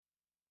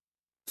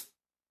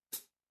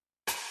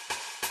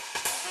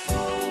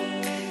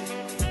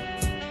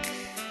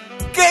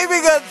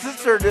Gaming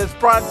Uncensored is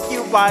brought to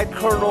you by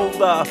Colonel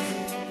Duff.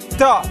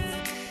 Duff,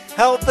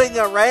 helping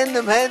a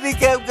random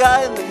handicapped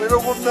guy in the middle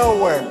of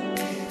nowhere.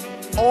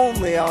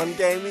 Only on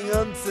Gaming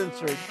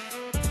Uncensored.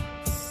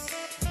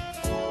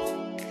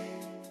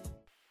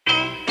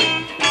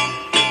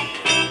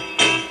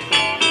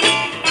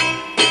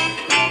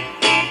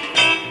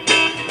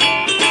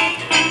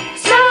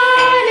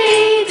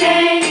 Sunny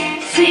day,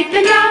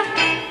 sweeping the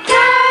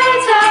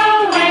clouds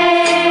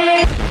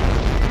away.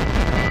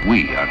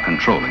 We are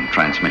controlling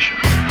transmission.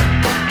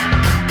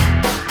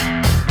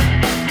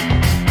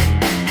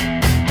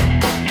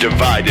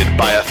 Divided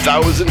by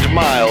 1,000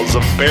 miles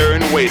of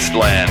barren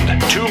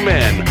wasteland, two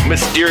men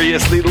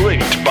mysteriously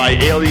linked by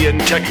alien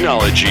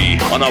technology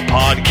on a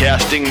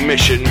podcasting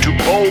mission to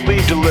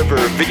boldly deliver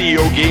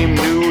video game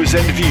news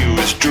and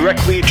views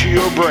directly to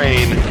your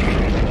brain.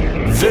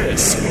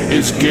 This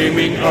is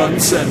Gaming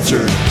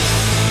Uncensored.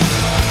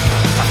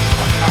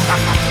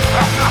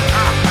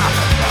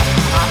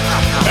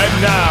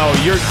 And now,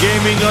 your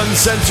Gaming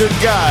Uncensored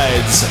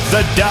guides,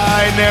 the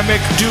dynamic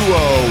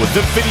duo,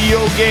 the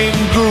video game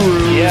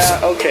gurus. Yeah,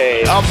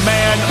 okay. A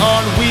man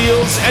on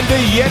wheels and a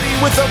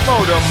Yeti with a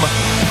modem,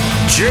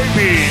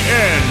 Jamie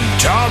and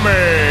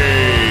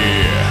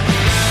Tommy.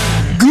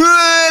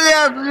 Good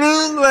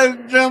afternoon, ladies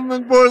and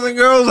gentlemen, boys and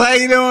girls. How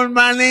you doing?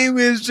 My name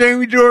is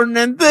Jamie Jordan,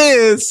 and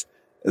this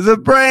is a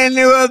brand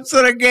new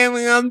episode of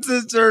Gaming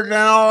Uncensored. And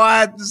all I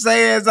have to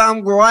say is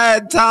I'm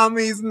glad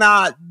Tommy's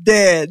not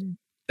dead.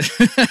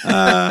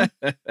 Of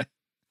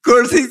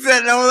course, he's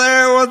sitting over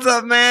there. What's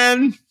up,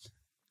 man?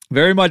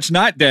 Very much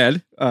not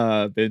dead.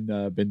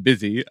 Been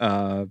busy,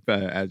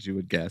 as you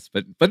would guess,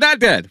 but not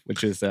dead,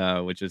 which is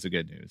a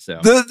good news. So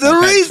The I've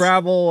had reason-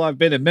 travel. I've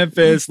been in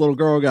Memphis. Little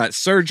girl got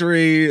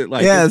surgery.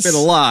 Yes. It's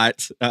been a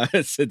lot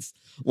since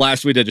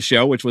last we did a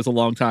show, which was a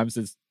long time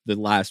since the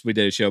last we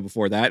did a show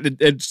before that.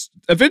 And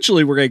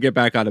eventually we're gonna get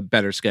back on a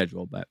better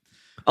schedule, but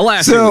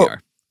alas, here we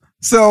are.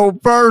 So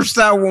first,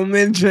 I will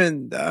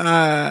mention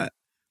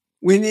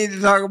we need to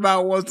talk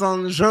about what's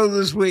on the show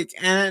this week,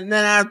 and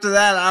then after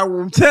that, I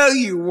will tell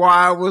you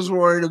why I was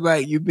worried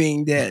about you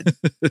being dead.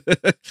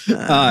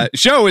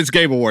 Show is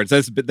Game Awards.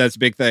 That's a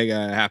big thing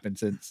happened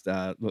since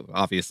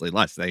obviously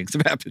lots of things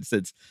have happened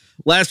since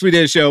last we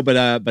did a show,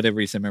 but in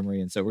recent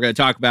memory. And so we're going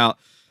to talk about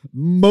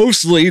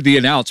mostly the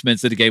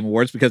announcements of the Game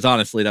Awards, because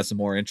honestly that's the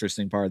more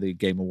interesting part of the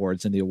Game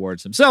Awards, and the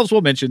awards themselves. We'll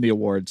mention the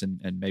awards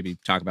and maybe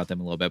talk about them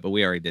a little bit, but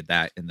we already did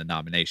that in the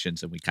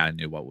nominations and we kind of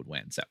knew what would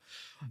win. So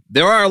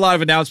there are a lot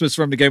of announcements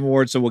from the Game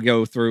Awards, so we'll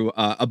go through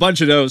a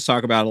bunch of those,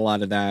 talk about a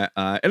lot of that,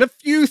 and a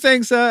few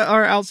things that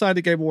are outside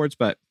the Game Awards,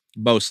 but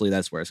mostly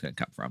that's where it's going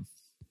to come from.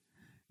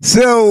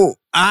 So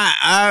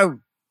I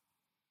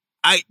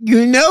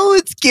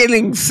it's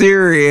getting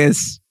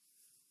serious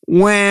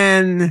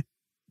when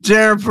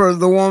Jennifer,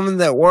 the woman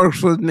that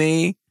works with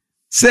me,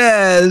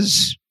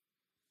 says,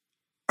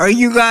 "Are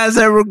you guys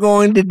ever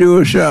going to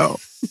do a show?"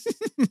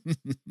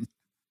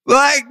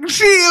 Like,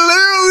 she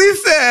literally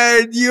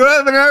said, "You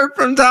haven't heard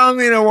from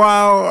Tommy in a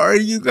while. Are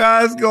you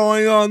guys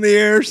going on the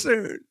air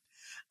soon?"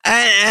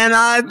 And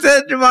I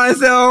said to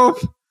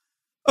myself,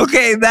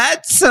 okay,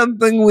 that's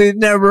something we've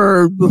never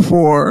heard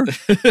before.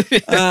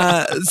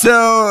 I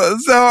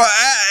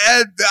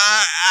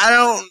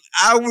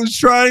was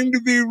trying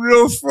to be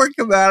real slick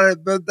about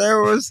it, but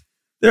there was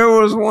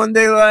one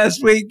day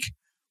last week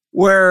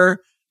where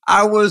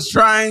I was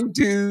trying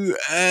to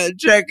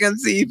check and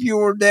see if you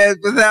were dead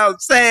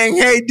without saying,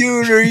 "Hey,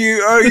 dude, are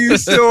you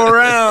still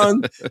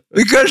around?"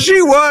 Because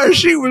she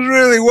was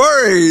really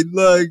worried.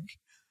 Like,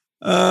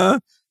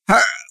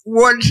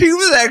 what she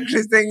was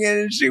actually thinking,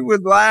 and she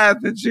would laugh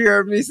if she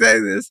heard me say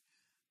this,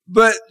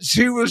 but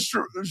she was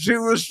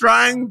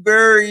trying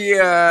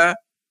very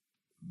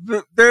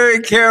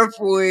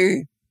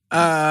carefully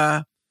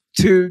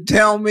to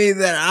tell me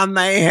that I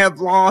may have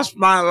lost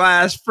my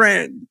last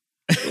friend.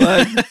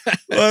 Like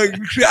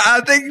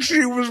I think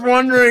she was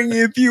wondering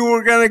if you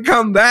were gonna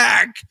come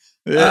back.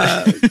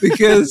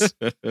 Because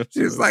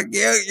she was like,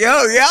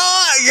 y'all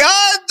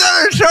haven't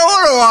done a show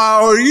in a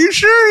while. Are you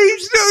sure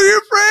he's still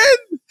your friend?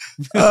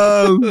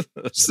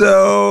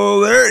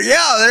 So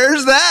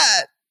there's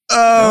that.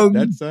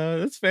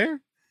 That's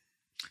fair.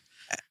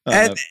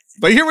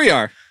 But here we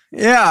are.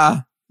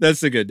 Yeah,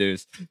 that's the good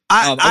news.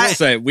 I will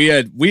say we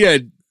had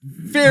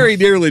very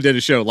nearly did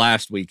a show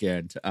last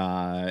weekend,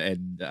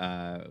 and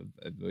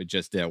it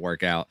just didn't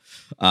work out.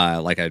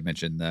 Like I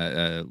mentioned,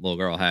 the little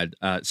girl had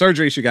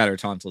surgery. She got her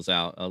tonsils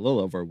out a little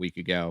over a week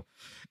ago,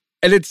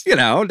 and it's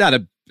not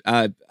a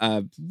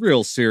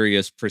real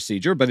serious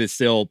procedure, but it's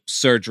still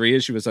surgery.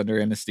 As she was under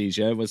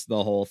anesthesia, it was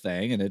the whole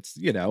thing, and it's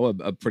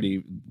a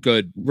pretty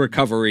good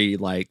recovery.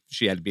 Like,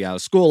 she had to be out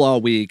of school all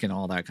week and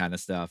all that kind of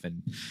stuff,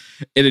 and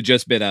it had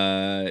just been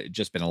a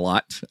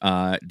lot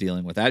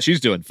dealing with that. She's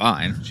doing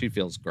fine. She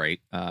feels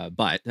great,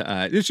 but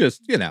it's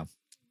just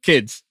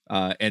kids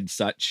and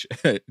such,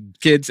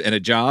 kids and a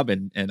job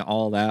and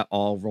all that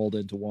all rolled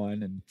into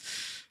one, and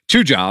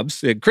 2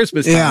 jobs at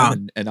Christmas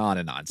time and on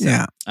and on.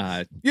 So,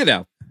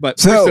 but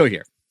we're still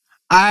here.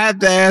 I have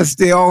to ask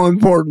the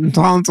all-important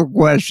tonsil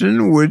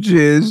question, which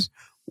is,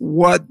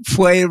 what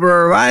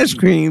flavor of ice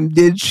cream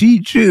did she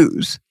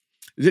choose?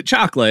 Is it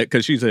chocolate?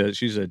 Because she's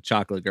a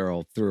chocolate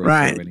girl through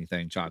and through,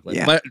 anything chocolate.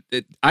 Yeah. But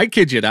I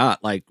kid you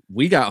not, like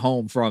we got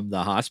home from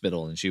the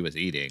hospital and she was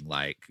eating.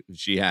 Like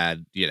she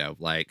had,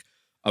 like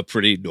a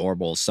pretty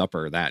normal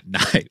supper that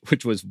night,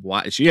 which was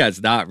why she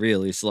has not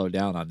really slowed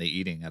down on the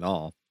eating at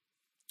all.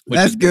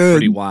 That's good.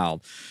 Pretty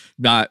wild.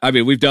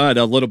 We've done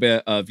a little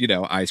bit of,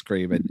 ice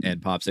cream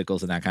and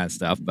popsicles and that kind of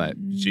stuff, but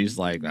she's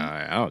like,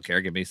 I don't care.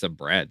 Give me some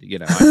bread. I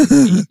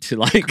can eat.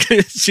 Like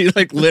she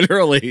like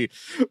literally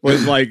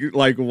was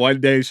like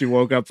one day she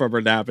woke up from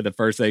her nap and the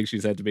first thing she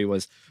said to me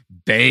was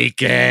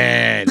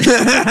bacon. Okay.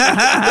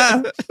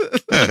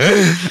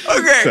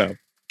 So,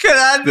 can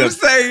I just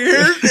say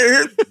here's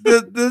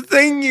the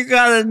thing you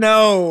got to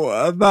know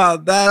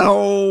about that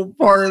whole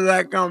part of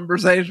that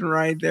conversation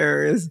right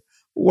there is,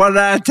 what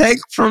I take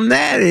from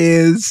that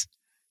is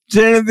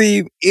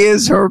Genevieve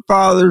is her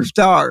father's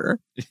daughter.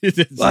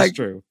 That's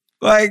true.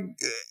 Like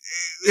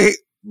we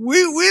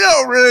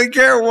don't really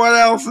care what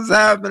else is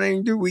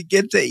happening. Do we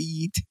get to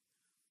eat?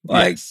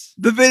 Like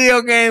the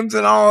video games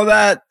and all of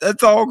that,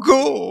 that's all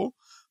cool.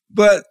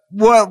 But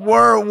what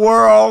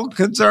we're all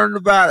concerned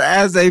about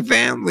as a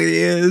family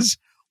is,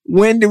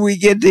 when do we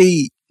get to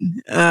eat?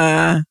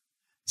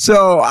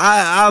 So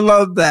I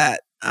love that.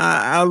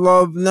 I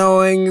love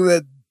knowing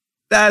that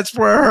that's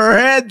where her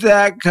head's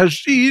at, because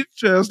she's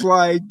just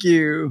like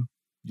you.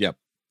 Yep.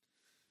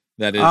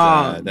 That is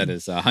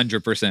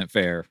 100%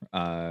 fair.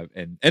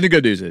 And the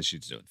good news is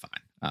she's doing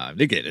fine.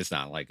 Again, it's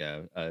not like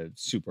a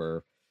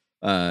super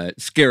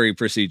scary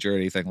procedure or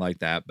anything like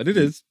that, but it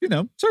is,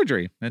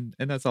 surgery, and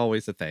that's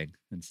always a thing.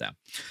 And so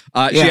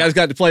she has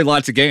got to play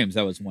lots of games.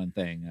 That was one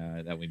thing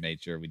that we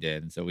made sure we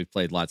did. And so we've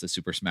played lots of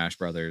Super Smash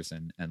Brothers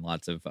and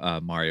lots of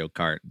Mario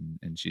Kart,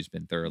 and she's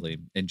been thoroughly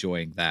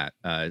enjoying that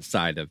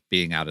side of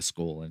being out of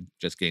school and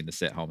just getting to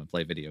sit home and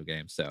play video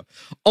games. So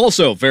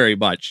also very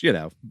much,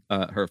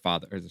 her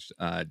father's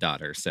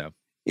daughter. So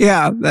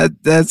yeah,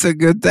 that's a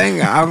good thing.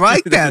 I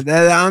like that.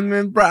 I'm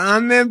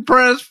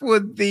impressed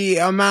with the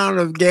amount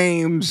of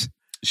games.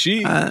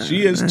 She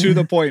is to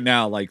the point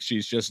now, like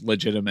she's just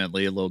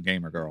legitimately a little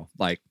gamer girl.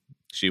 Like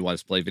she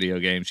wants to play video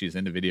games. She's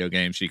into video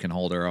games. She can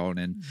hold her own,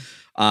 and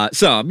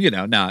some,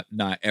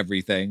 not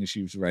everything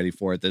she's ready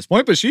for at this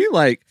point, but she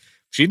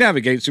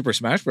navigates Super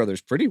Smash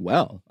Brothers pretty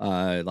well.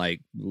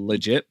 Like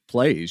legit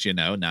plays,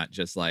 not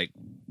just like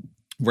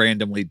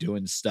randomly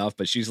doing stuff,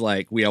 but she's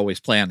like, we always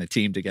play on a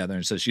team together,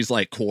 and so she's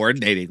like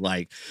coordinating,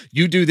 like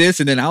you do this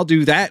and then I'll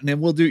do that and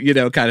then we'll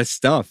do kind of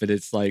stuff, and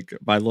it's like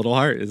my little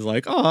heart is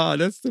like, oh,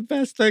 that's the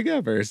best thing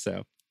ever.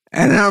 So,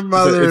 and her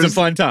mother, it's a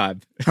fun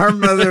time. Her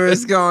mother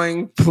is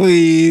going,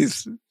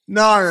 please,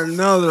 not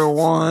another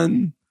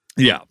one.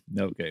 Yeah,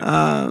 no game.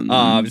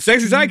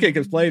 Sexy Sidekick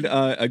has played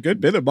a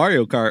good bit of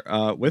Mario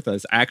Kart with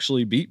us.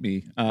 Actually beat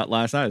me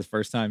last night. It's the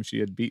first time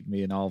she had beaten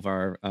me in all of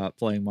our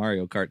playing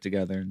Mario Kart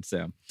together, and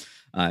so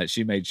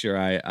she made sure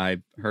I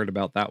heard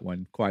about that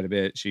one quite a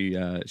bit. She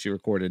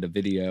recorded a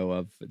video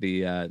of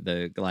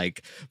the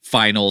like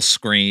final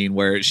screen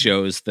where it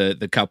shows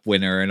the cup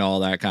winner and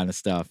all that kind of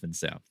stuff, and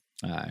so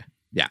I'm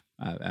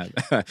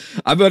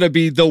gonna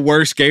be the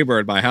worst gamer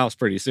in my house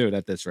pretty soon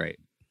at this rate.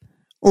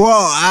 Well,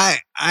 I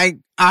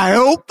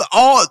hope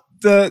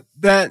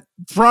that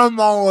from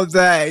all of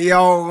that,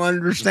 y'all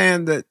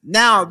understand that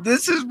now.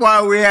 This is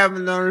why we have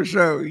another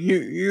show.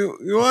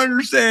 You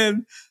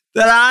understand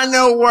that I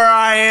know where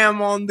I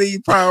am on the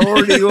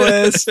priority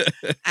list,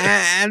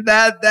 and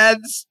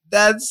that's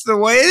the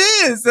way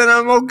it is, and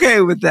I'm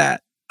okay with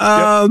that.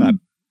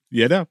 That's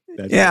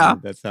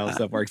how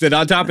stuff works. And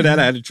on top of that,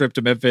 I had a trip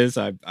to Memphis.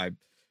 I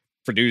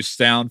produced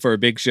sound for a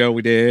big show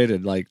we did,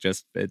 and like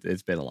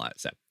it's been a lot.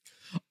 So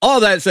all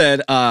that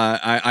said,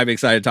 I'm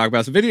excited to talk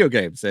about some video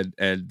games, and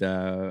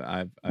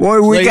I've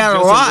we got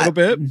a lot.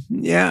 Little bit.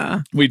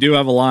 Yeah, we do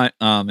have a lot,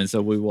 and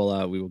so we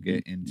will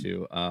get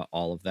into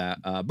all of that.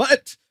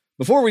 But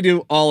before we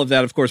do all of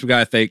that, of course, we got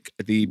to thank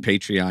the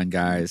Patreon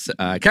guys: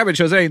 Kevin,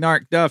 Jose,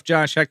 Narc, Duff,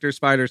 Josh, Hector,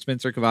 Spider,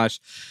 Spencer, Kavash,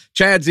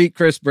 Chad, Zeke,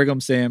 Chris,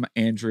 Brigham, Sam,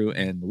 Andrew,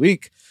 and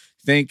Malik.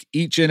 Thank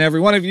each and every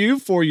one of you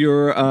for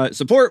your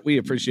support. We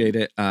appreciate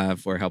it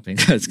for helping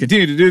us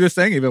continue to do this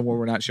thing, even when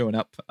we're not showing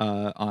up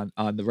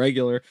on the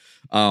regular.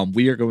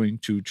 We are going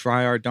to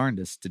try our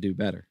darndest to do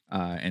better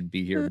and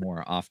be here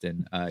more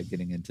often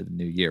getting into the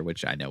new year,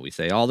 which I know we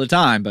say all the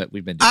time, but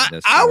we've been doing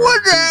this.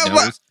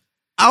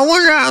 I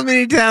wonder how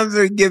many times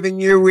a given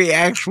year we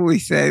actually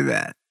say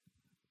that.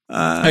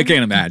 I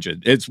can't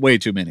imagine. It's way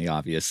too many,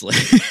 obviously.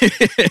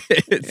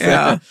 It's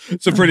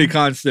a pretty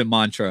constant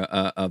mantra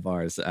of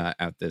ours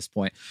at this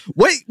point.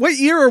 What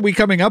year are we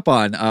coming up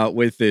on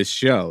with this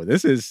show?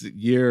 This is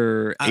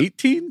year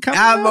 18 coming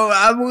up?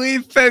 I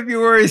believe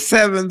February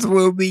 7th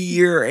will be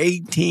year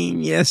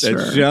 18. Yes, sir.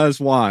 That's just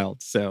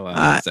wild. So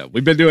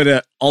we've been doing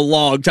it a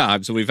long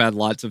time, so we've had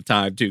lots of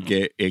time to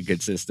get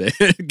inconsistent,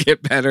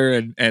 get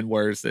better and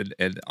worse, and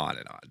on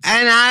and on.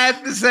 And I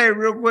have to say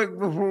real quick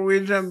before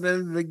we jump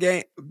into the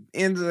game,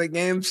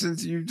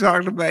 since you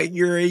talked about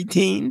year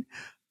 18,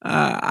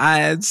 I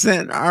had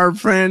sent our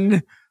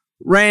friend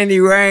Randy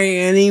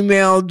Ray an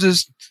email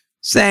just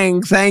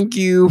saying thank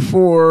you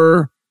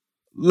for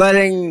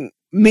letting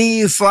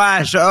me /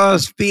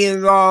 us be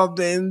involved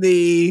in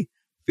the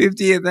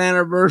 50th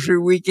anniversary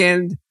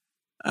weekend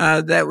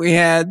that we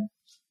had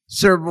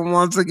several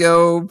months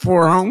ago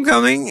for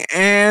homecoming,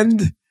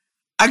 and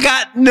I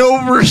got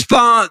no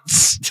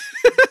response.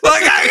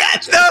 Like, I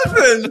got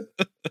nothing.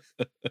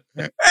 And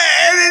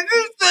it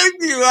just made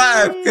me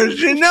laugh because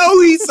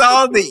he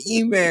saw the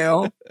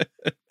email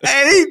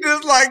and he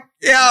just like,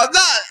 yeah, I'm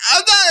not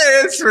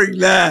answering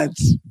that.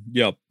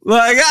 Yep.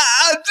 Like,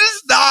 I'm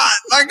just not.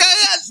 Like,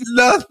 I got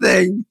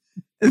nothing.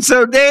 And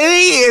so,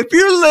 Danny, if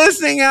you're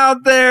listening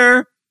out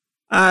there,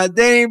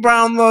 Danny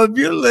Brownlow, if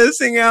you're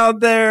listening out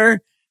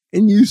there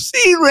and you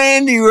see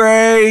Randy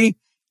Ray,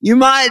 you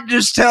might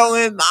just tell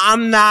him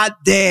I'm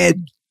not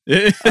dead.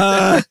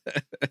 Because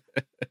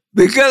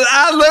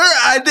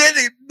I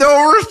didn't,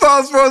 no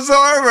response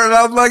whatsoever. And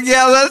I'm like,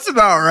 yeah, that's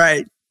about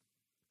right.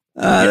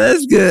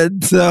 That's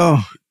good. So,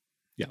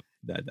 yeah,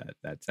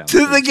 that sounds to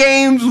good. the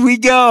games we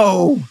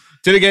go.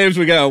 To the games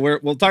we go.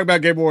 We'll talk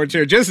about Game Awards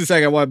here. Just a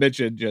second, I want to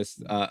mention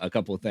just a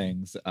couple of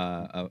things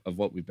of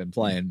what we've been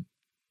playing.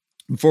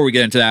 Before we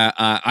get into that,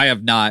 I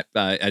have not,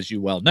 as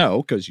you well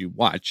know, because you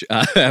watch,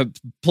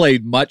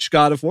 played much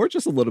God of War,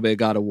 just a little bit of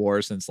God of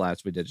War since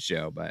last we did a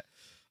show, but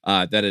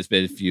that has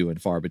been few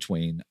and far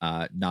between,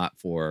 not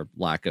for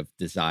lack of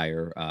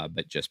desire,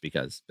 but just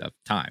because of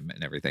time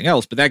and everything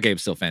else. But that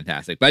game's still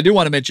fantastic. But I do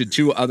want to mention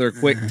two other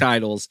quick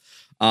titles,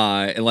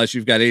 unless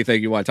you've got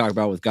anything you want to talk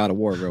about with God of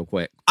War real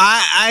quick.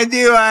 I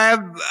do. I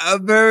have a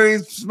very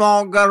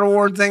small God of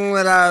War thing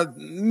that I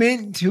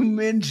meant to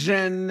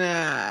mention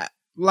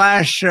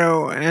last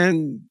show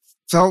and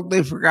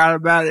totally forgot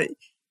about it.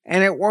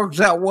 And it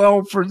works out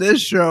well for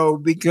this show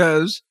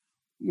because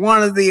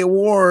one of the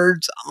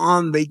awards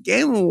on the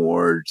Game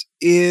Awards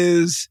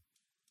is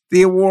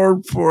the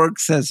award for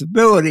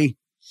accessibility.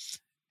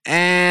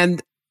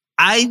 And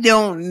I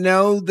don't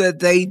know that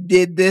they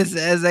did this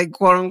as a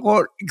quote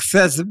unquote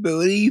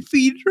accessibility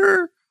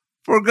feature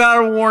for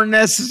God of War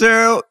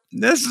necessarily,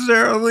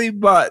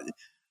 but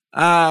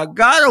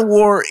God of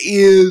War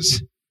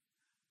is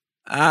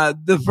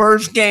the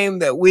first game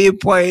that we have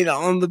played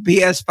on the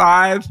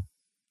PS5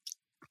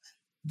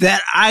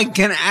 that I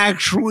can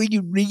actually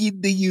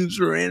read the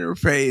user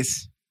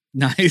interface.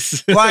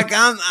 Nice. Like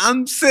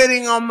I'm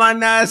sitting on my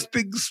nice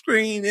big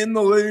screen in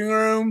the living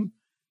room,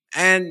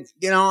 and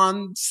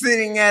I'm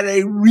sitting at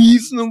a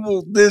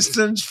reasonable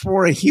distance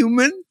for a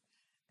human,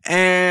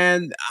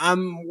 and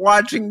I'm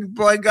watching you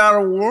play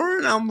God of War,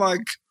 and I'm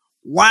like,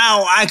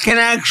 wow, I can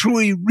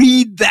actually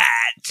read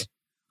that.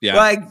 Yeah.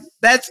 Like,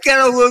 that's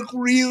going to look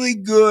really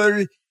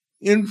good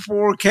in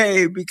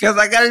 4K, because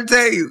I got to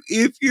tell you,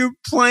 if you're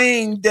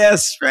playing Death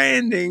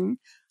Stranding,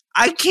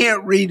 I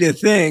can't read a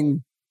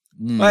thing.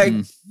 Mm-hmm. Like,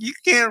 you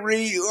can't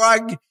read,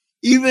 like,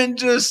 even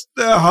just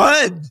the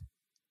HUD.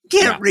 You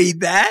can't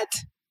read that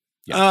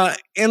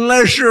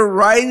unless you're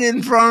right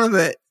in front of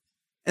it.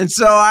 And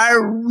so I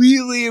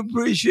really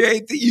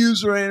appreciate the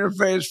user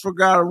interface for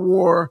God of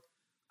War.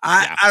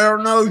 I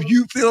don't know if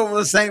you feel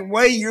the same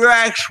way. You're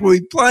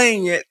actually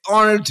playing it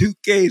on a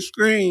 2K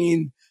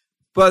screen,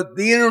 but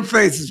the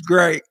interface is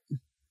great.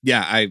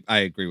 Yeah, I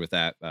agree with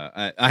that.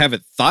 I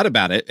haven't thought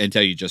about it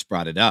until you just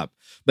brought it up.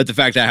 But the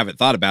fact that I haven't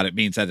thought about it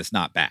means that it's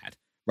not bad,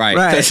 right?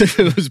 Because if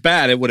it was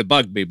bad, it would have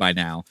bugged me by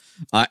now.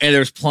 And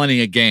there's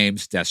plenty of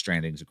games. Death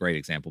Stranding is a great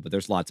example, but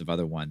there's lots of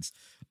other ones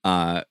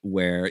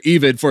where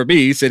even for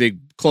me,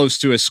 sitting close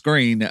to a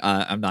screen,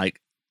 I'm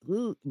like,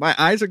 ooh, my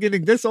eyes are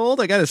getting this old.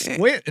 I got to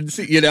squint and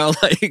see, like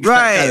right.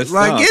 Kind of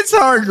like it's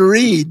hard to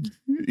read.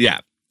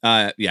 Yeah.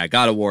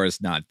 God of War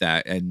is not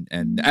that.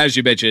 And as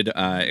you mentioned,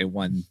 it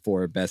won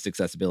for best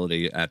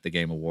accessibility at the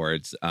Game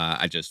Awards.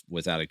 I just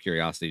was out of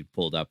curiosity,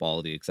 pulled up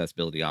all the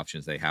accessibility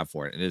options they have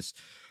for it. And it's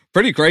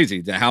pretty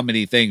crazy how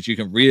many things you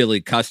can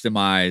really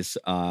customize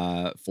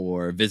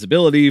for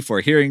visibility,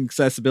 for hearing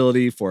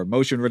accessibility, for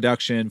motion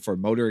reduction, for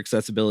motor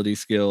accessibility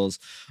skills.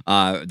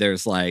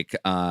 There's like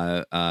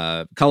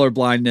color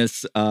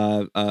blindness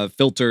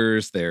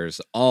filters. There's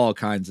all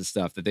kinds of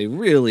stuff that they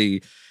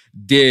really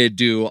did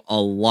do a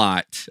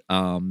lot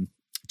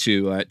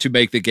to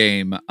make the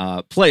game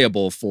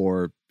playable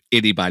for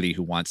anybody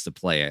who wants to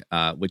play it,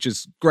 which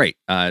is great.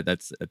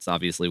 That's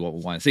obviously what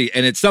we want to see,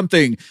 and it's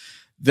something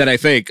that I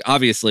think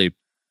obviously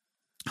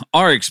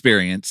our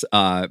experience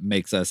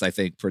makes us, I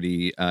think,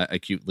 pretty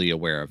acutely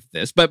aware of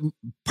this. But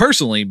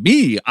personally,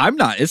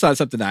 it's not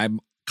something I'm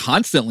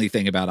constantly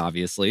thinking about,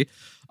 obviously.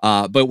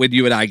 But when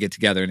you and I get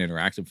together and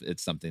interact,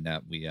 it's something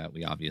that we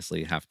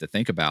obviously have to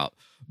think about.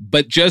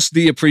 But just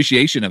the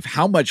appreciation of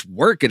how much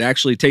work it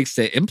actually takes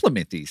to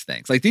implement these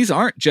things. Like, these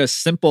aren't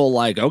just simple,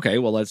 like, okay,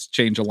 well, let's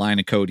change a line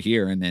of code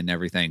here and then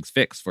everything's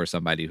fixed for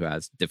somebody who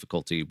has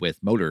difficulty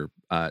with motor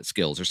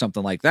skills or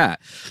something like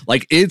that.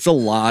 Like, it's a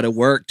lot of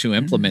work to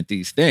implement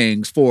these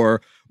things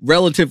for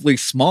relatively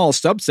small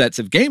subsets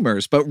of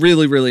gamers, but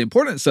really, really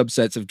important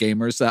subsets of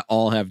gamers that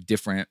all have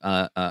different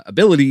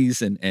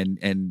abilities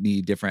and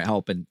need different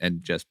help and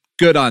just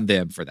good on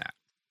them for that.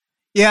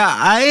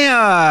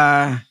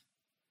 Yeah,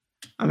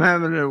 I'm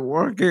having to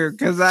work here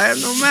because I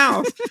have no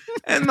mouse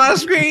and my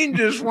screen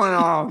just went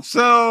off.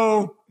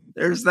 So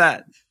there's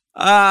that.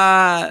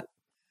 But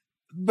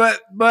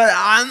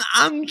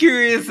I'm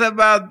curious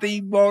about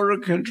the motor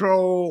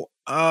control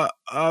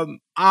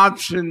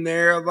option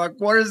there. Like,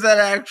 what does that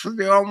actually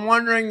do? I'm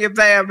wondering if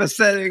they have a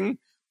setting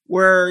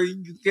where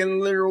you can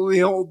literally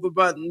hold the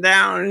button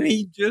down and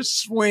he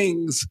just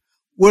swings,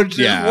 which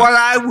is what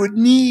I would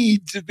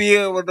need to be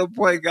able to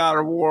play God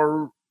of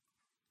War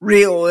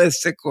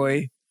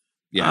realistically.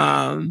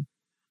 Yeah.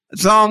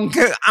 So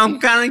I'm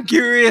kind of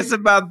curious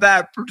about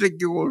that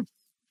particular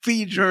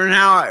feature and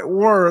how it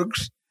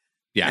works.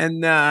 Yeah.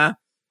 And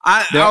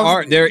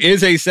there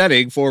is a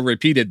setting for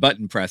repeated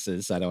button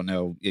presses. I don't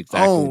know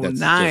exactly. Oh, that's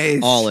nice.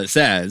 Just all it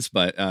says,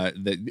 but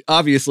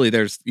obviously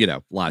there's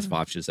lots of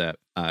options that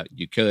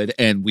you could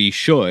and we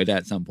should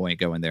at some point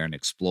go in there and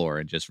explore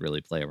and just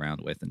really play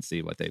around with and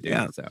see what they do.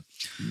 Yeah. So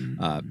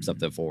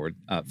something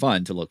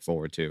fun to look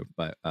forward to.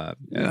 But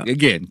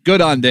again,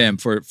 good on them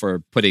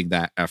for putting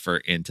that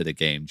effort into the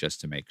game just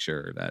to make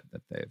sure that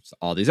they have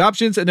all these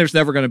options. And there's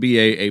never going to be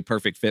a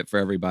perfect fit for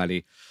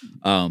everybody.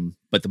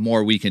 But the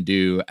more we can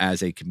do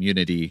as a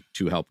community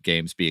to help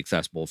games be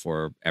accessible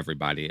for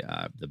everybody,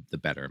 the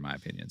better, in my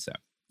opinion. So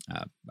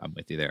I'm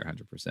with you there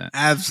 100%.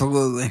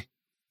 Absolutely.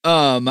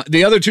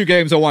 The other two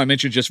games I want to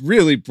mention just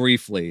really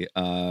briefly,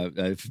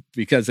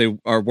 because they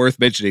are worth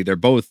mentioning. They're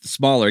both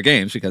smaller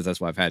games because that's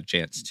what I've had a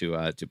chance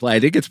to play. I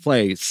did get to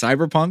play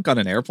Cyberpunk on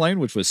an airplane,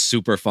 which was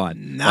super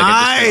fun. Nice. Like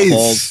I just did a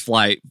whole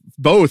flight,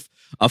 both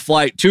a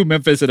flight to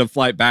Memphis and a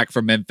flight back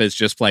from Memphis,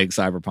 just playing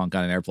Cyberpunk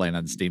on an airplane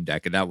on the Steam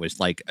Deck. And that was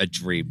like a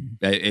dream.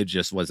 It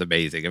just was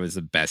amazing. It was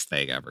the best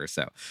thing ever.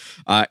 So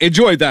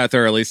enjoyed that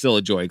thoroughly. Still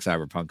enjoying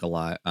Cyberpunk a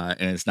lot.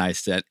 And it's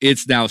nice that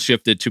it's now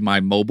shifted to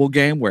my mobile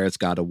game, where it's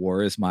God of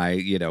War is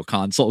my,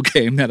 console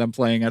game that I'm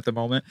playing at the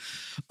moment.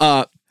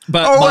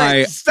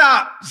 Wait,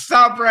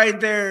 stop right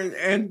there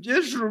and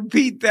just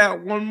repeat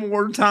that one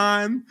more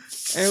time.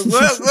 And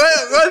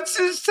let's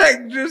just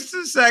take just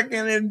a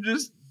second and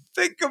just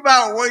think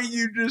about what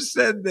you just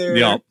said there.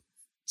 Yep.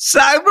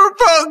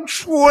 Cyberpunk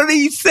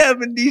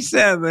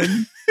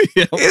 2077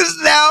 is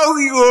now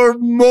your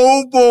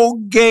mobile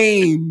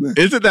game.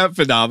 Isn't that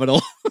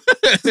phenomenal?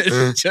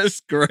 It's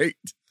just great.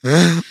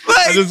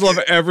 I just love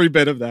every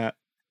bit of that.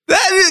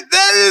 That is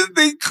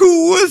the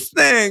coolest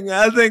thing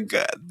I think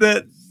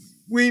that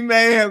we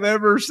may have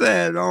ever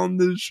said on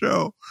this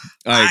show.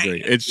 I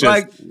agree. It's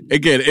just,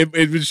 again,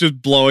 it was just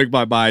blowing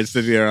my mind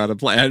sitting there on a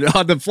plane.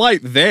 On the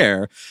flight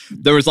there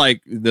was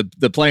like,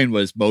 the plane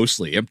was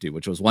mostly empty,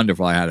 which was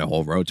wonderful. I had a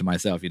whole row to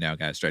myself,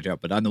 kind of stretch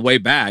out. But on the way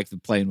back, the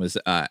plane was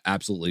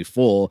absolutely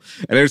full.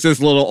 And there's this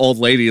little old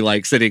lady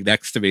like sitting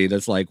next to me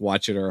that's like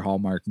watching her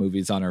Hallmark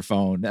movies on her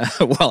phone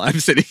while I'm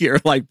sitting here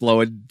like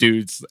blowing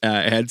dudes'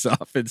 heads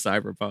off in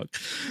Cyberpunk.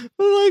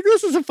 I'm like,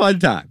 this is a fun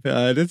time.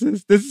 This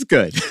is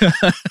good.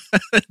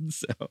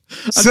 So I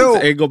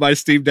just angle my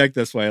Steam Deck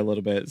this way a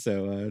little bit,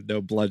 so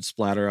no blood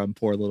splatter on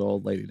poor little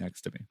old lady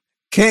next to me.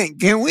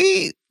 Can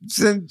we,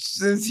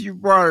 since you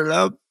brought it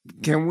up,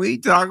 can we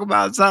talk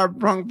about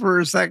Cyberpunk for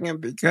a second?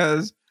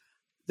 Because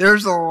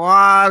there's a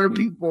lot of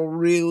people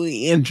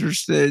really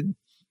interested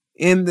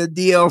in the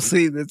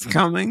DLC that's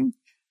coming,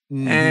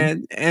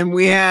 and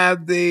we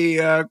have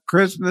the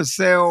Christmas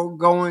sale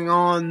going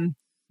on.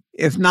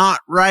 If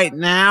not right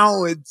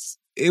now, it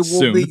will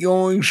soon be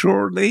going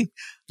shortly.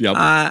 Yep.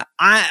 I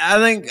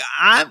think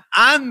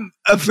I'm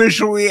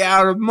officially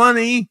out of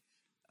money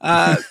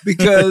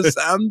because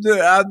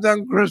I've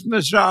done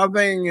Christmas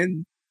shopping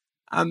and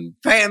I'm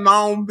paying my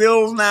own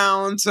bills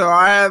now, and so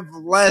I have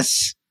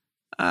less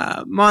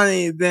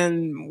money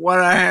than what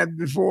I had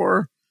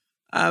before.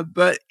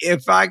 But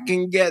if I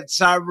can get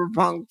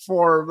Cyberpunk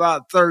for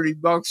about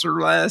 $30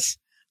 or less,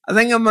 I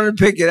think I'm going to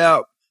pick it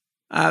up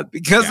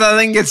because I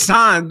think it's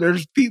time.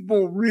 There's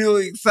people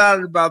really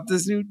excited about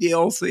this new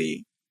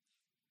DLC.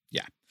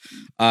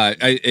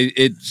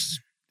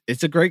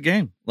 It's a great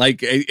game. Like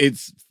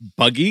it's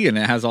buggy and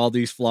it has all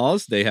these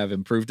flaws. They have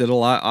improved it a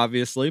lot,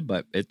 obviously,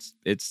 but it's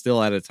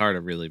still at its heart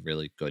a really,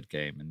 really good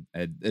game.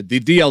 And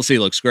the DLC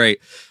looks great.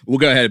 We'll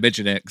go ahead and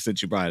mention it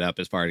since you brought it up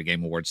as part of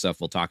Game Awards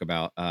stuff we'll talk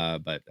about.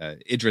 But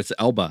Idris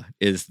Elba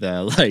is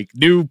the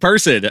new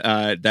person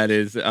that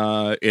is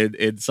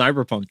in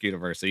Cyberpunk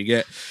universe. So you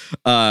get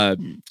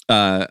Keanu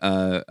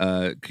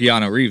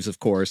Reeves, of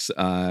course,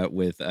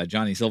 with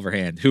Johnny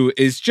Silverhand, who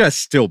is just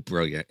still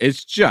brilliant.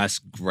 It's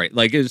just great.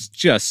 Like it's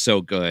just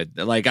so good.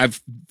 Like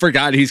I've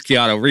forgotten he's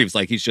Keanu Reeves.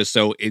 Like he's just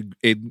so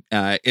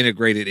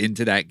integrated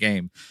into that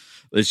game.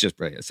 It's just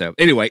brilliant. So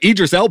anyway,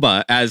 Idris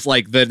Elba as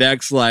like the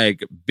next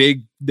like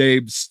big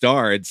name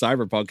star in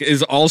Cyberpunk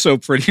is also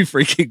pretty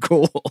freaking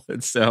cool.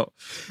 And so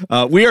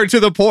we are to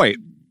the point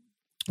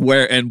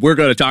where, and we're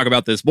going to talk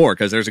about this more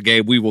because there's a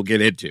game we will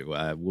get into.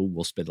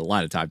 We'll spend a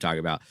lot of time talking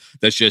about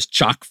that's just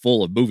chock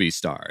full of movie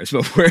stars.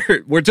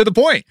 But we're to the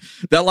point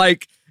that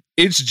like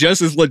it's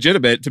just as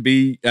legitimate to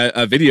be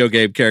a video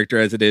game character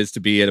as it is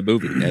to be in a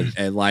movie.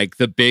 And like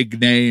the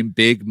big name,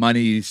 big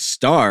money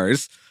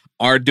stars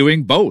are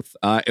doing both.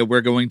 And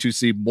we're going to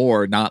see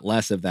more, not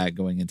less of that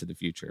going into the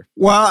future.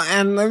 Well,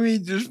 and let me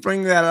just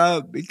bring that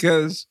up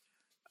because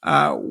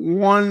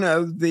one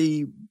of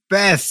the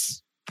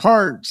best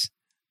parts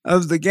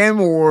of the Game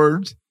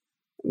Awards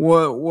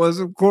was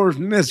of course,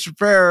 Mr.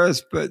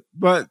 Ferris, but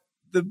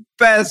the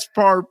best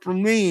part for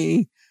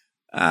me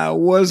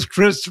was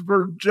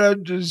Christopher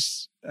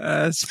Judge's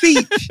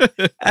speech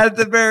at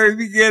the very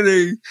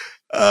beginning,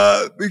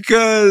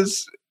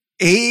 because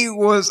he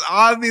was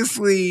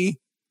obviously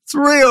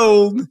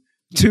thrilled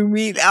to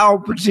meet Al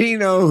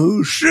Pacino,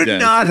 who should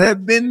not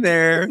have been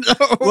there. No,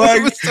 like,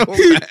 it was so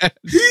bad.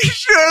 He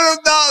should have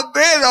not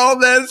been on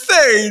that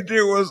stage.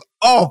 It was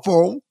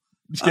awful.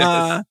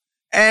 Yes.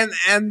 And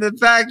the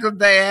fact that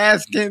they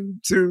asked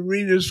him to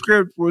read a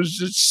script was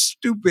just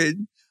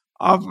stupid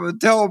off of a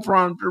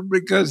teleprompter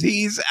because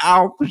he's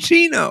Al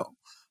Pacino.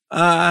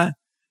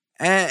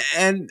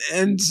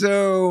 And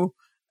so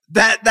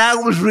that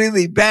was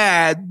really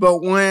bad.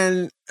 But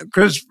when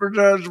Christopher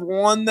Judge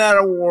won that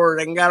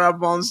award and got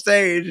up on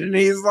stage and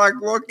he's like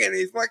looking,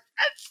 he's like,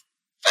 that's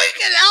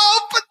freaking Al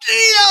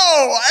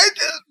Pacino. I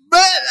just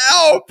met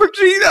Al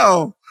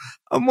Pacino.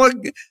 I'm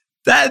like,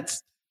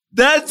 that's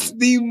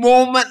the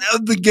moment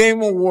of the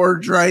Game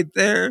Awards right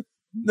there.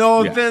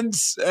 No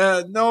offense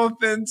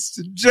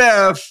to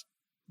Jeff,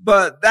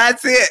 but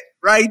that's it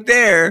right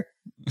there.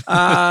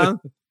 And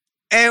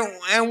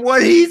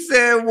what he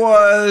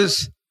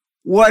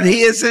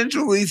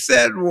essentially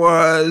said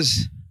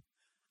was,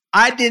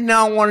 I did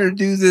not want to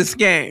do this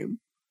game.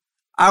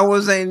 I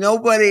was a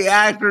nobody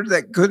actor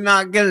that could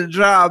not get a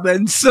job,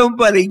 and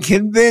somebody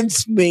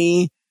convinced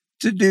me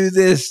to do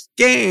this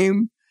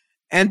game.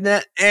 And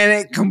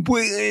it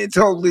completely and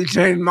totally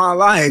changed my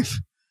life.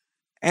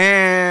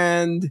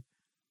 And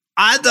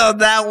I thought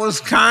that was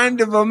kind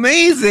of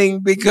amazing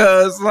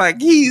because like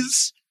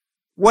he's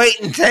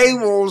waiting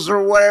tables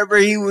or whatever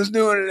he was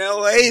doing in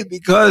LA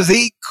because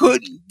he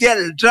couldn't get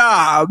a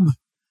job.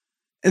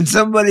 And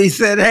somebody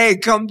said, hey,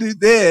 come do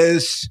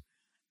this.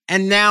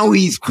 And now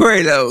he's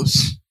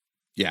Kratos.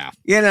 Yeah.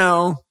 You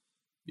know?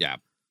 Yeah.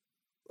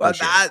 But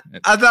sure.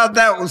 I thought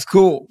that was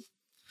cool.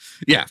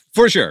 Yeah,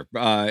 for sure.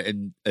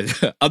 And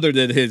other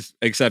than his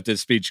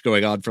acceptance speech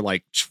going on for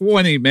like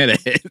 20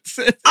 minutes.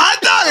 I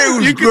thought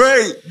it was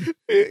great.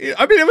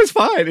 I mean, it was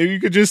fine. You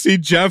could just see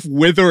Jeff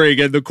withering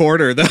in the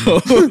corner,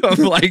 though. I'm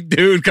like,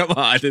 dude, come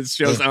on. This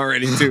show's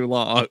already too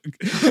long.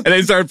 And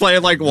they started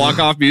playing like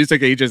walk-off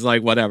music. And he just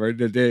like, whatever,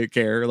 didn't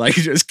care. Like,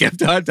 he just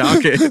kept on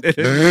talking.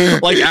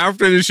 Like,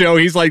 after the show,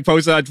 he's like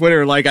posted on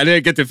Twitter, like, I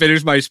didn't get to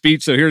finish my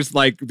speech. So here's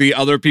like the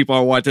other people I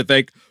want to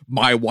thank,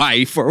 my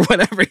wife or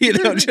whatever, you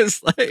know,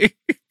 just like,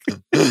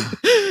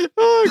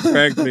 oh, it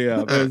cracked me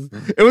up.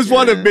 It was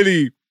one of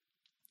many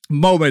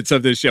moments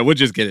of this show. We'll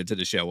just get into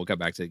the show. We'll come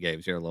back to the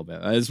games here a little bit.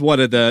 It's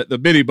one of the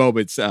many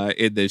moments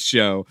in this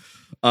show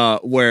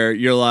where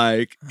you're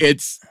like,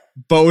 it's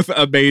both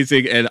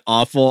amazing and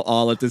awful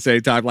all at the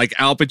same time. Like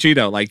Al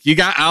Pacino, like you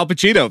got Al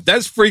Pacino.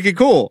 That's freaking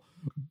cool.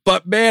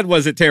 But man,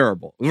 was it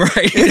terrible,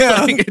 right?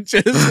 Yeah. Like, it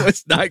just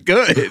was not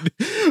good.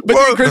 But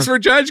then Christopher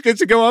Judge gets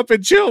to go up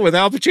and chill with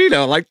Al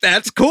Pacino. Like,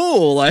 that's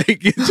cool.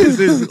 Like, it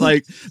just is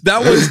like,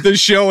 that was the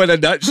show in a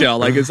nutshell.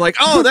 Like, it's like,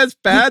 oh, that's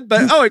bad,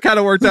 but oh, it kind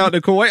of worked out in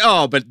a cool way.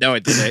 Oh, but no,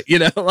 it didn't. You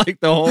know, like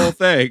the whole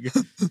thing.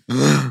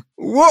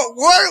 What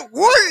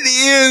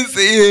it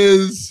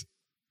is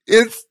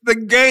it's the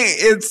game.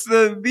 It's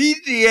the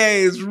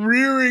VGAs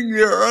rearing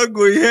their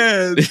ugly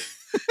head.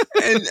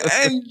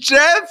 and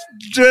Jeff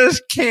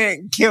just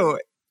can't kill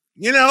it.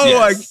 You know,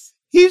 like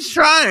he's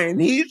trying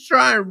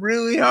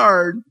really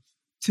hard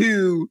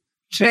to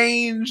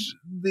change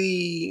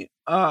the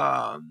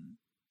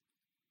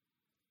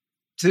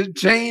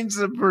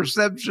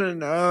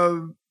perception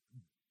of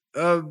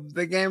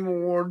the Game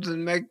Awards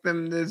and make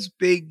them this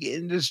big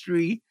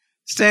industry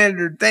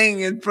standard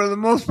thing. And for the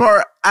most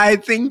part, I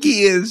think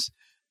he is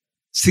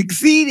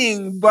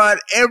succeeding, but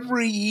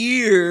every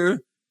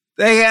year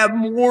they have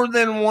more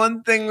than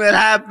one thing that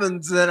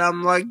happens that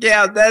I'm like,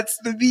 yeah, that's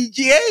the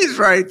VGAs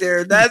right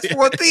there. That's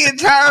what the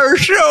entire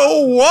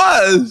show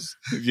was.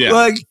 Yeah.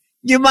 Like,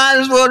 you might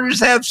as well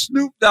just have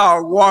Snoop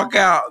Dogg walk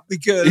out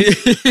because,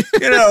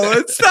 you know,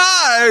 it's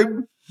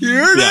time.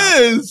 Here it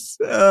is.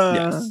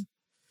 Yes.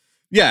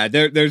 Yeah,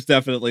 there's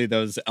definitely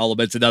those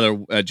elements. Another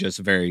just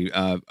very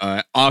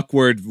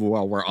awkward,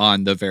 well, we're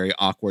on the very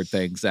awkward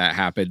things that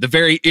happened. The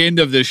very end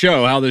of the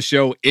show, how the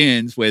show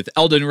ends with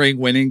Elden Ring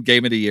winning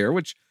Game of the Year,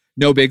 which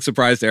no big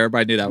surprise there.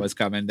 Everybody knew that was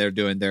coming. They're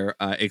doing their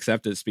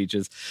acceptance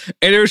speeches.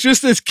 And there's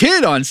just this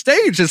kid on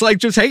stage that's like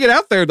just hanging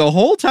out there the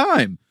whole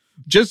time.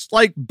 Just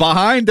like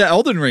behind the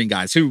Elden Ring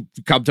guys, who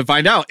come to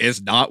find out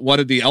is not one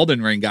of the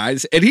Elden Ring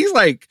guys. And he's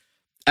like,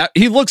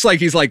 he looks like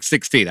he's like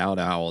 16. I don't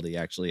know how old he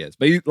actually is,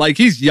 but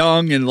he's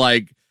young and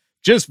like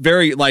just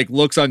very like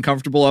looks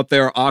uncomfortable up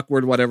there,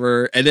 awkward,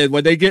 whatever. And then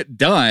when they get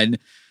done,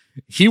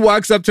 he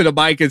walks up to the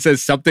mic and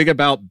says something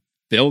about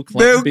Bill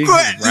Clinton being a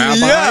rabbi.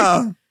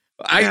 Yeah.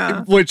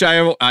 Which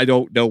I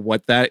don't know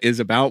what that is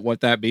about,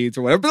 what that means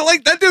or whatever. But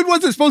like that dude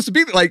wasn't supposed to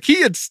be like,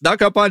 he had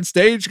snuck up on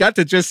stage, got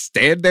to just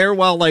stand there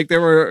while like they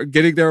were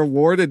getting their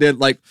award, and then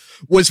like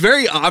was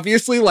very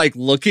obviously like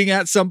looking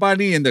at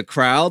somebody in the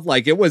crowd.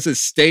 Like it was a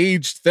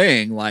staged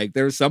thing. Like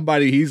there's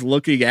somebody he's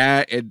looking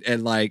at,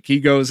 and like he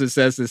goes and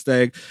says this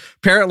thing.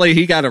 Apparently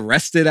he got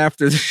arrested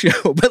after the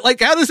show. But like,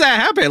 how does that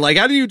happen? Like,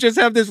 how do you just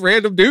have this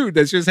random dude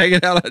that's just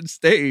hanging out on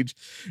stage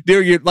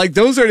doing it? Like,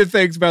 those are the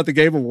things about the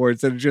Game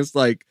Awards that are just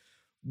like,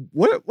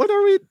 what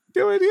are we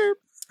doing here?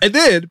 And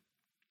then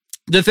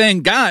the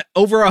thing got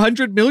over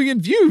 100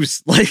 million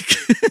views. Like,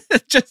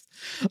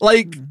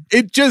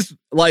 it just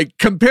like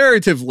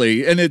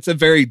comparatively, and it's a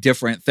very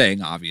different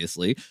thing,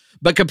 obviously,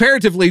 but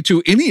comparatively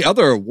to any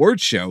other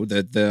award show,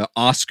 the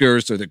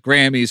Oscars or the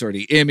Grammys or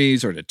the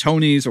Emmys or the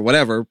Tonys or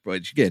whatever,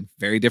 which again,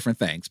 very different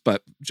things,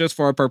 but just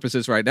for our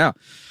purposes right now,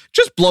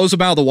 just blows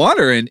them out of the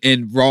water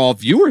in raw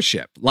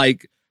viewership.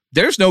 Like,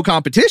 there's no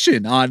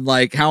competition on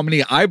like how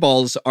many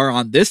eyeballs are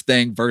on this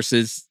thing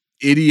versus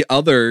any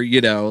other,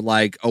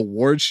 like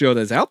award show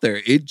that's out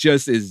there. It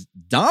just is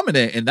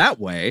dominant in that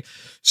way,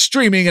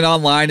 streaming and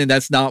online. And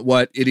that's not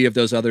what any of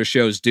those other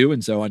shows do.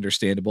 And so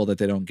understandable that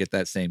they don't get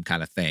that same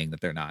kind of thing, that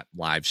they're not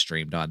live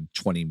streamed on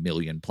 20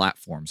 million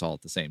platforms all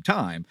at the same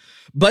time.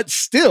 But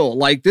still,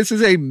 like, this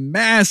is a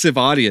massive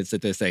audience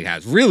that this thing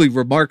has, really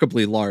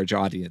remarkably large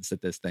audience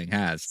that this thing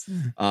has.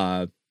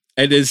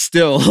 And is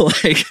still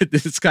like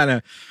this kind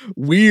of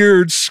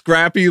weird,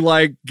 scrappy,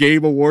 like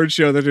game award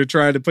show that they're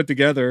trying to put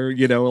together,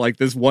 like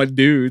this one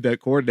dude that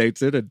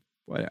coordinates it. And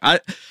I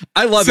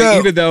love it,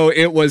 even though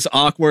it was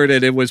awkward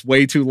and it was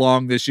way too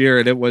long this year.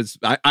 And it was,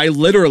 I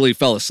literally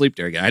fell asleep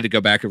during it. I had to go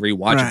back and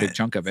rewatch a big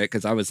chunk of it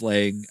because I was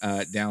laying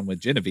down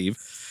with Genevieve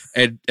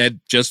and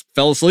just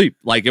fell asleep.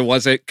 Like, it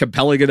wasn't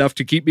compelling enough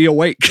to keep me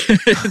awake.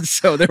 And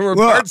so there were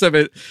parts of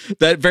it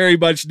that very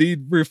much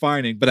need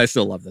refining, but I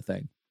still love the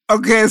thing.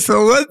 Okay,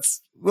 so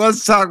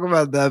let's talk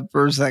about that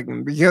for a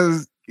second,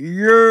 because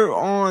you're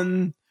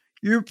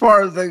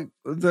part of the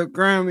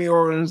Grammy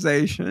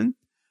organization.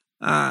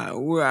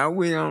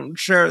 We don't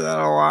share that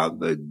a lot,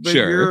 but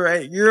sure.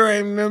 You're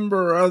a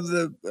member of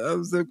the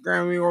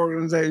Grammy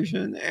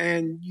organization,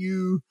 and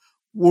you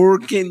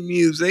work in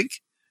music.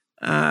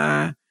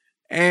 And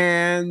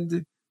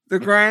the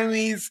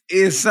Grammys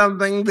is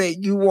something that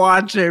you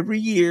watch every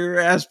year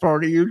as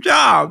part of your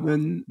job,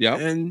 and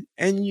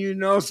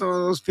some of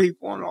those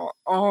people and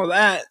all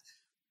that.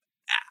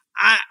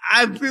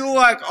 I feel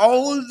like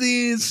all of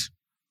these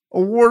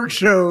award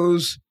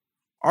shows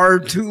are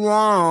too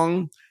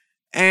long,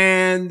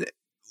 and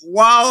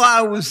while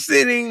I was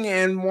sitting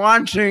and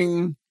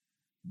watching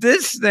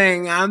this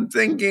thing, I'm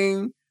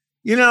thinking,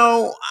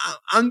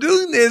 I'm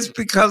doing this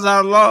because I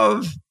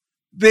love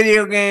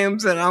video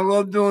games and I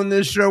love doing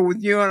this show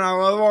with you and I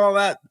love all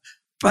that,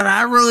 but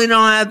I really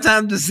don't have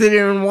time to sit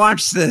here and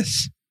watch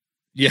this.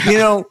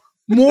 Yeah.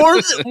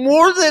 More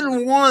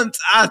than once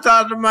I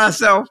thought to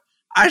myself,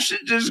 I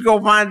should just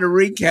go find a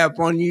recap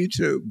on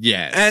YouTube.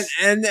 Yes.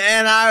 And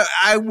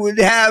I would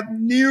have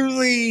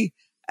nearly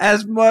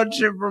as much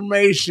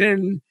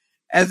information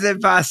as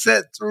if I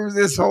sat through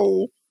this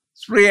whole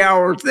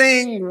 3-hour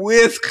thing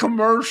with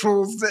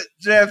commercials that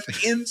Jeff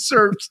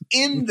inserts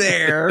in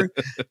there.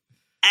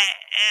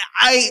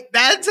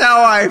 That's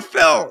how I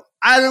felt.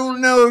 I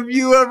don't know if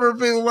you ever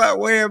feel that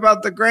way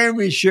about the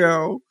Grammy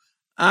show,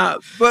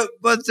 but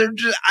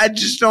I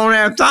just don't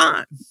have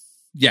time.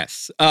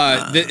 Yes.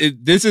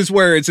 This is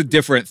where it's a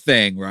different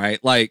thing, right?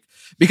 Like,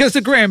 because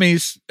the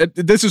Grammys,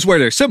 this is where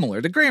they're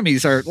similar. The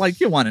Grammys are like,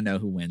 you want to know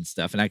who wins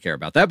stuff, and I care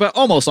about that. But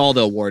almost all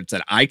the awards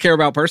that I care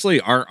about personally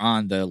aren't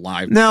on the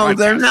live. No, broadcast.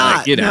 they're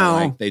not.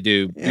 Like, like they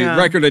do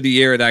record of the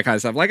year, that kind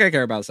of stuff. Like, I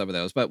care about some of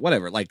those, but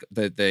whatever. Like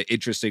the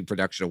interesting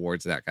production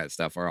awards, that kind of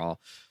stuff are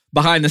all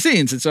behind the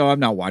scenes. And so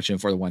I'm not watching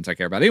for the ones I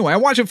care about anyway.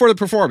 I'm watching for the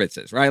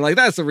performances, right? Like,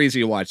 that's the reason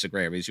you watch the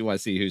Grammys. You want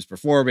to see who's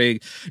performing.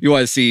 You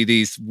want to see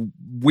these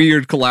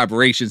weird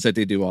collaborations that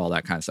they do, all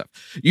that kind of stuff.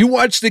 You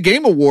watch the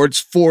Game Awards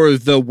for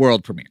the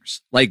world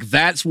premieres. Like,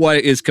 that's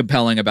what is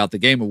compelling about the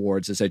Game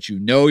Awards, is that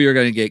you're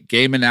going to get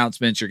game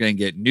announcements. You're going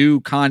to get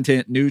new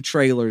content, new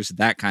trailers,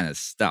 that kind of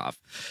stuff.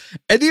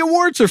 And the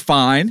awards are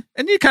fine.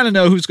 And you kind of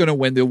know who's going to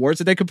win the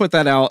awards. And they could put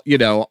that out,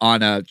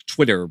 on a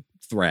Twitter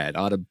thread,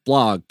 on a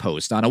blog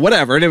post, on a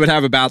whatever, and it would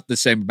have about the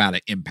same amount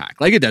of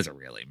impact. Like, it doesn't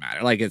really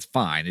matter. Like, it's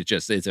fine. It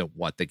just isn't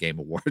what the Game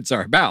Awards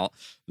are about.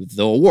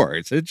 The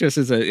awards. It just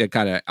is a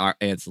kind of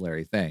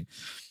ancillary thing.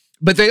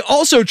 But they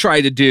also try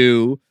to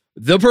do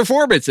the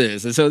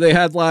performances. And so they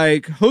had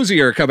like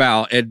Hozier come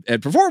out and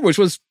perform, which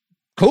was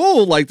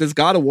cool. Like, this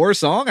God of War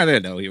song, I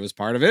didn't know he was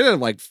part of it. And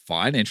like,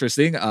 fun,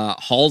 interesting.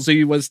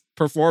 Halsey was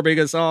performing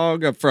a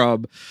song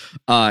from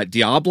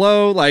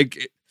Diablo.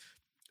 Like,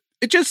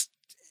 it just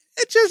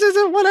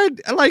isn't what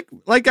I like.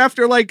 Like,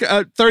 after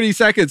 30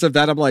 seconds of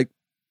that, I'm like,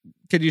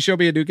 can you show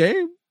me a new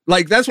game?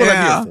 Like, that's what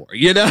I'm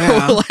here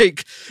for,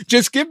 Like,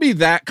 just give me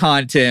that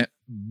content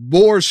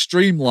more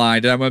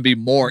streamlined, and I'm going to be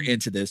more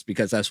into this,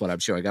 because that's what I'm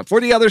showing up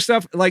for. The other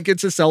stuff, like,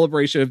 it's a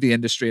celebration of the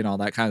industry and all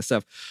that kind of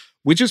stuff,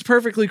 which is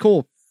perfectly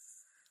cool.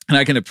 And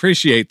I can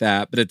appreciate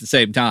that, but at the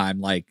same time,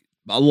 like,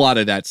 a lot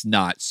of that's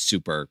not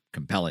super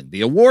compelling.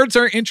 The awards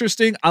are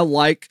interesting. I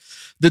like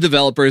the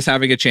developers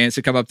having a chance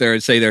to come up there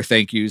and say their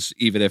thank yous,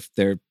 even if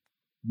they're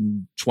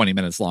 20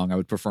 minutes long. I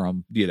would prefer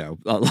them,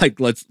 like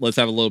let's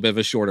have a little bit of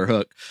a shorter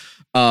hook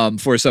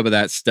for some of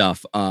that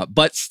stuff.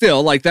 But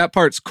still, like, that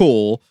part's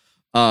cool.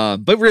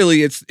 But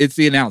really it's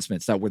the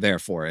announcements that we're there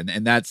for.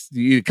 And that's,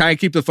 you kind of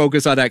keep the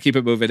focus on that, keep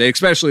it moving,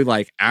 especially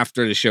like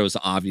after the show's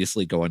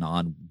obviously going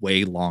on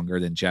way longer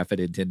than Jeff had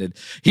intended.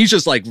 He's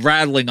just like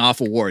rattling off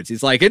awards.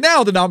 He's like, and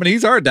now the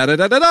nominees are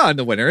da-da-da-da-da, and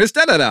the winner is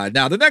da-da-da.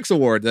 Now the next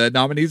award, the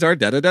nominees are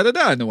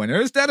da-da-da-da-da, and the winner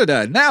is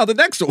da-da-da. Now the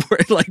next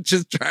award, like,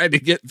 just trying to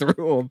get through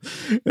them.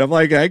 And I'm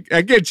like, I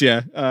get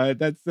you.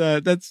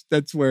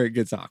 That's where it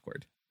gets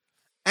awkward.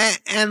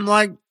 And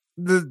like,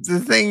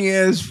 the thing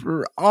is,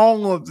 for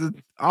all of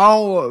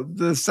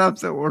the stuff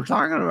that we're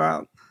talking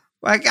about,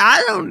 like,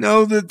 I don't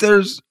know that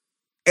there's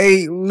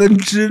a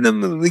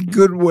legitimately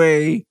good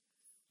way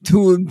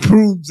to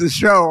improve the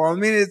show. I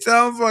mean, it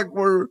sounds like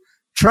we're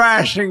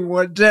trashing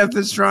what Jeff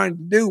is trying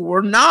to do.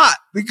 We're not,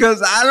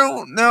 because I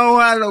don't know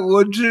how to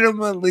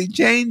legitimately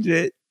change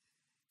it.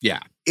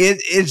 Yeah.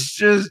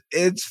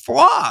 It's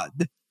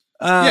flawed.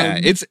 Yeah,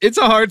 it's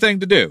a hard thing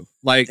to do.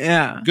 Like,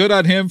 good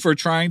on him for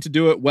trying to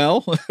do it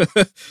well,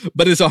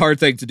 but it's a hard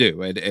thing to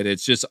do, and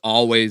it's just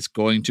always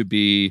going to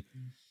be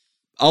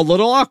a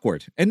little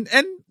awkward. And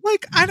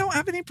like, I don't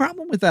have any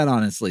problem with that,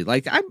 honestly.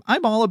 Like,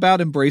 I'm all about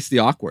embrace the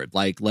awkward.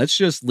 Like, let's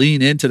just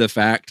lean into the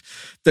fact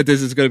that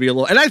this is going to be a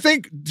little. And I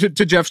think,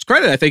 to Jeff's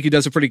credit, I think he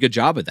does a pretty good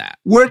job of that.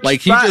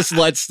 He just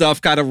lets stuff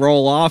kind of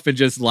roll off and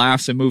just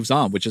laughs and moves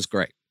on, which is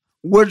great.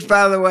 Which,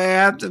 by the way,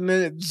 I have to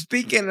admit,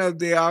 speaking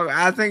of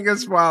I think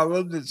that's why I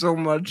loved it so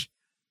much.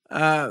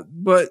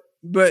 But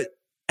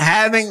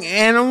having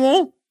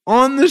Animal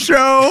on the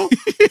show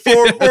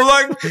for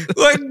like,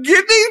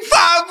 give me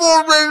 5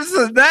 more minutes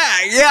of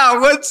that. Yeah,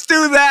 let's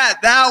do that.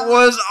 That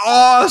was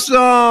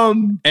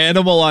awesome.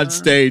 Animal on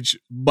stage,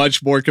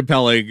 much more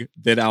compelling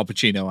than Al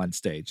Pacino on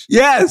stage.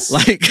 Yes.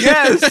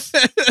 Yes.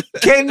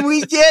 Can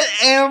we get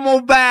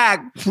Animal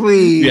back,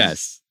 please?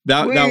 Yes.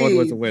 That one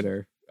was a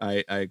winner.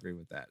 I agree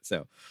with that.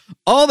 So,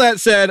 all that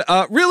said,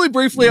 really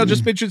briefly, I'll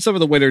just mention some of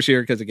the winners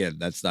here, because again,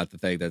 that's not the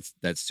thing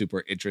that's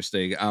super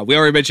interesting. We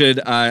already mentioned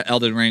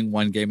Elden Ring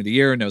won Game of the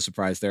Year. No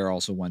surprise there.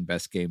 Also won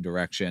Best Game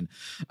Direction.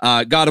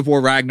 God of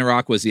War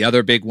Ragnarok was the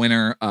other big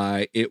winner.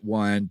 It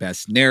won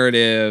Best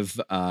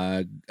Narrative.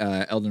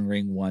 Elden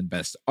Ring won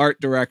Best Art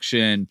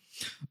Direction.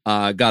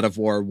 God of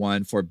War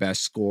won for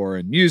Best Score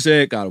and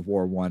Music. God of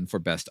War won for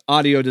Best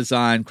Audio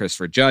Design.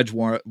 Christopher Judge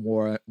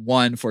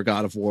won for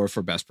God of War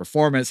for Best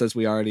Performance, as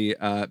we already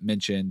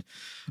mentioned.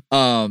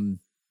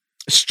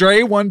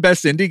 Stray won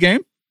Best Indie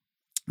Game.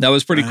 That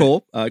was pretty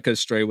cool,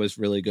 because Stray was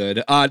really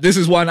good. This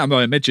is one I'm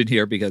going to mention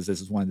here, because this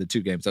is one of the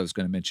 2 games I was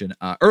going to mention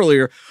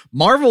earlier.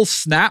 Marvel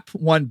Snap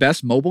won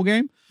Best Mobile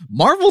Game.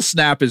 Marvel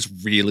Snap is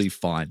really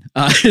fun.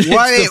 It's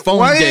the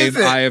phone game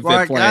I have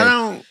been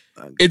playing.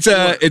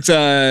 It's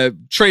a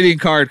trading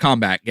card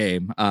combat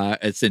game,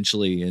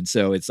 essentially. And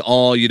so it's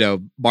all,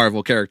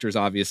 Marvel characters,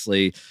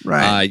 obviously.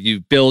 Right. You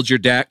build your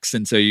decks,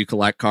 and so you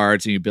collect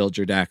cards and you build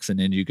your decks, and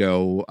then you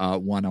go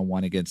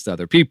one-on-one against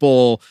other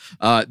people.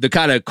 The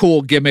kind of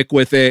cool gimmick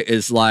with it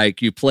is,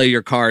 like, you play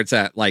your cards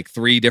at like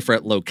 3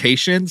 different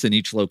locations, and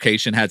each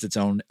location has its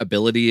own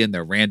ability, and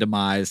they're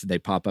randomized, and they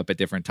pop up at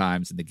different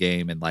times in the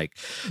game. And like,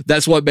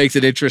 that's what makes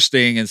it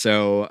interesting. And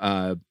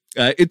so,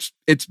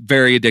 it's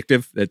very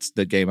addictive. It's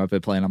the game I've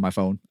been playing on my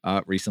phone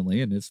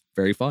recently, and it's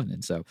very fun.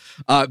 And so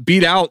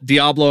beat out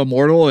Diablo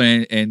Immortal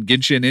and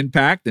Genshin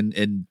Impact,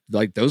 and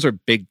like, those are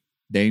big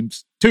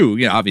names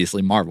too.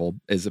 Obviously Marvel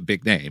is a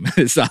big name.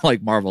 It's not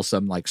like Marvel's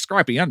some like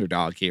scrappy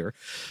underdog here,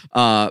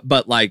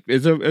 but like,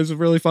 it's a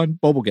really fun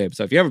mobile game.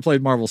 So if you haven't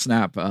played Marvel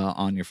Snap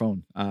on your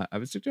phone, I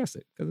would suggest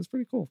it, because it's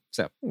pretty cool.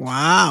 So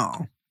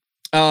wow.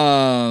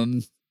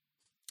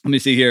 Let me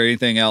see here.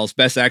 Anything else?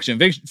 Best Action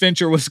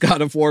Venture was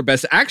God of War.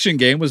 Best Action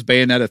Game was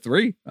Bayonetta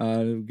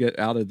 3. Get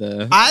out of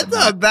the. I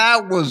thought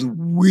that was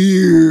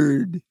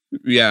weird.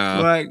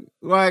 Yeah.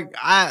 Like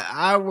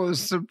I was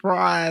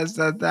surprised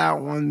at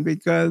that one,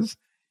 because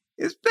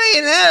it's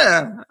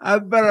Bayonetta.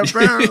 But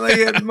apparently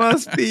it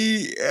must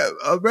be.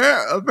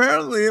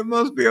 Apparently it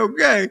must be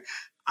okay.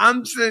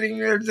 I'm sitting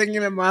here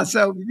thinking to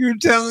myself, you're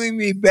telling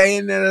me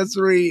Bayonetta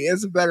 3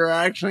 is a better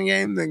action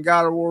game than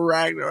God of War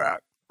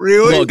Ragnarok?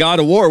 Really? Well, God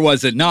of War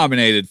wasn't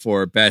nominated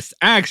for Best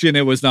Action.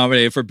 It was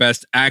nominated for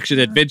Best Action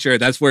Adventure.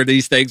 That's where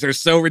these things are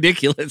so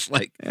ridiculous.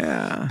 Like,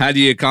 how do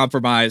you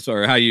compromise,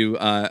 or how you...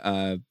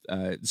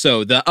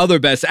 So the other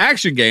Best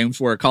Action games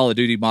were Call of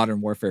Duty Modern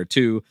Warfare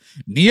 2,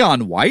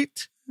 Neon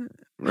White.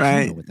 Right. I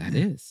don't know what that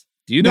is.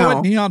 Do you know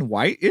what Neon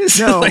White is?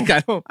 No, like,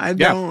 I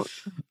don't.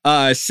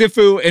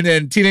 Sifu, and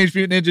then Teenage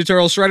Mutant Ninja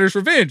Turtles Shredder's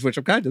Revenge, which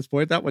I'm kind of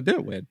disappointed that one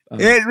didn't win.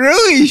 It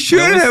really should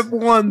have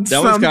won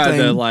something. That was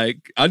kind of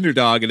like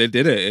underdog, and it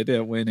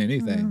didn't win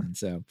anything. And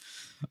so,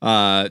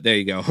 There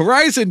you go.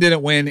 Horizon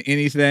didn't win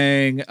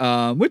anything,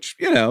 which,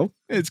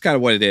 it's kind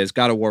of what it is.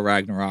 God of War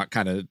Ragnarok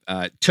kind of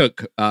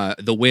took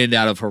the wind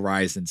out of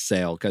Horizon's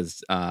sail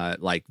because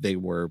they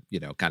were,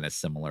 kind of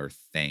similar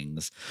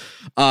things.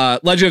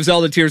 Legend of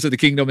Zelda Tears of the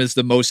Kingdom is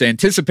the most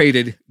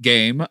anticipated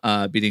game,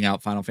 beating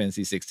out Final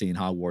Fantasy 16,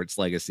 Hogwarts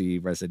Legacy,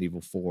 Resident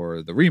Evil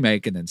 4, the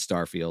remake, and then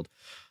Starfield.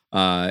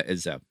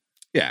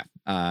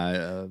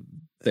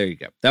 There you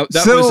go. That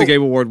was the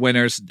Game Award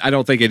winners. I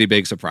don't think any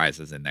big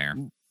surprises in there.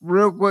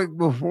 Real quick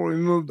before we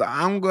move,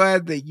 I'm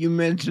glad that you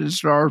mentioned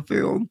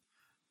Starfield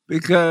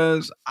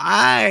because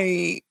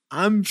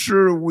I'm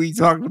sure we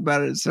talked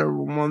about it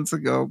several months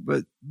ago,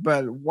 but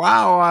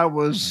while I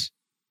was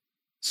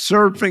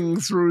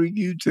surfing through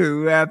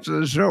YouTube after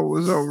the show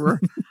was over,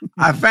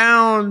 I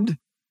found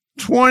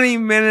 20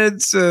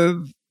 minutes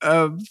of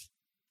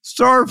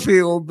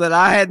Starfield that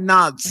I had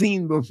not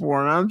seen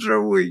before, and I'm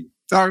sure we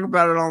talked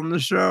about it on the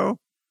show.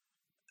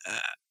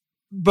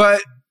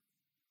 But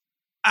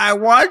I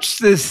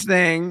watched this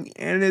thing,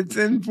 and it's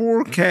in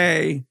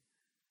 4K,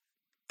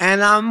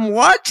 and I'm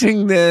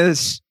watching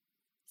this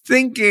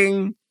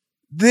thinking,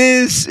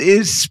 this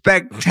is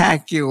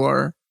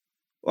spectacular.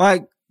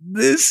 Like,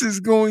 this is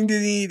going to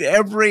need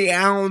every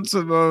ounce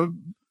of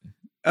an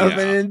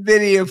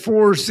NVIDIA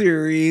 4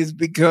 series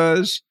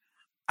because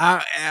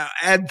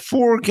at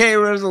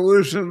 4K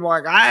resolution,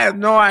 I have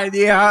no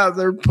idea how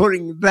they're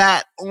putting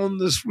that on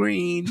the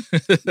screen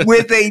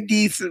with a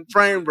decent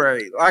frame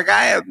rate.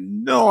 I have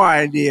no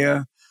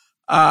idea.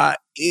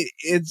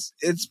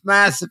 It's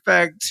Mass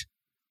Effect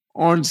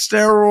on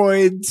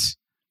steroids.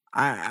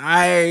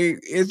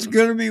 It's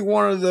going to be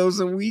one of those,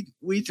 and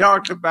we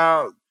talked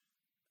about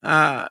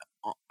a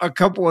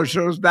couple of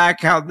shows back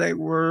how they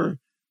were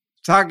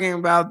talking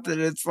about that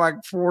it's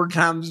 4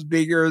 times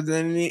bigger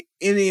than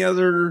any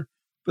other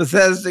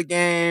Bethesda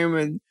game,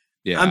 and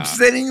I'm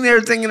sitting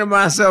there thinking to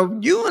myself,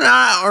 you and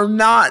I are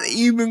not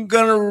even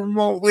going to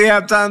remotely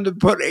have time to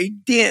put a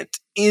dent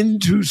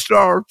into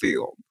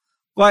Starfield.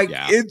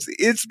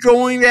 It's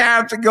going to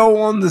have to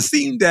go on the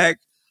Steam Deck,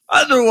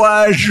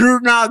 otherwise you're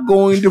not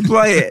going to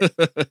play it.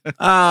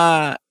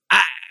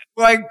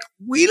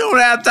 We don't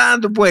have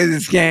time to play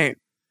this game,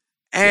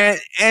 and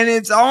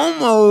it's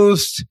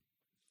almost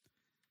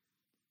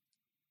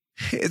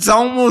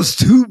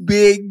too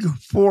big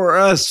for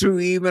us to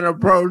even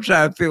approach,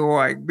 I feel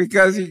like,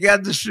 because you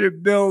got the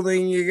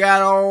shipbuilding, you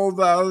got all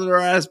the other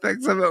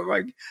aspects of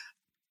it.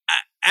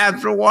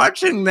 After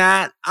watching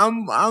that,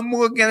 I'm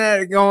looking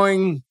at it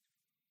going,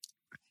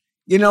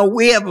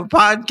 we have a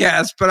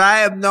podcast, but I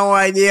have no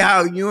idea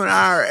how you and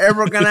I are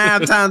ever going to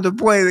have time to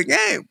play the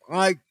game.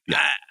 I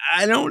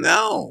don't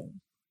know.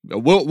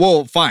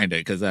 We'll find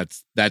it because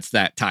that's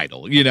that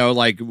title.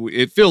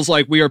 It feels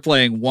like we are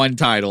playing one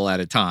title at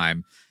a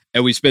time.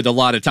 And we spend a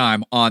lot of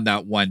time on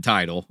that one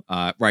title.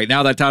 Right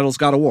now, that title's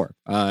God of War.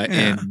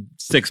 In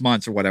 6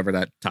 months or whatever,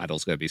 that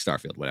title's going to be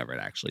Starfield, whatever it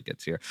actually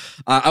gets here.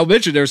 I'll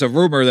mention there's a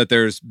rumor that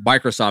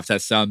Microsoft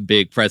has some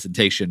big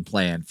presentation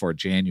planned for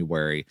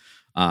January.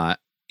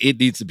 It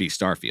needs to be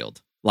Starfield.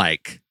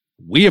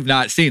 We have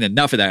not seen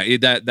enough of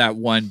that. That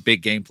one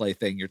big gameplay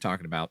thing you're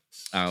talking about,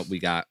 we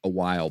got a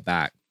while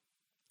back.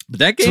 But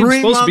that game's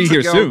supposed to be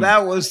here soon.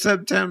 That was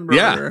September.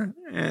 Yeah.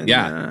 And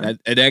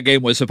that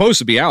game was supposed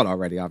to be out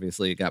already.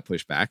 Obviously, it got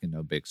pushed back, and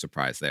no big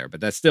surprise there. But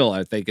that's still,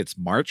 I think it's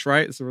March,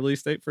 right? It's the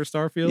release date for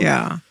Starfield.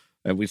 Yeah.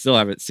 And we still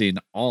haven't seen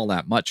all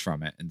that much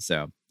from it. And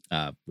so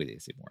we need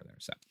to see more there.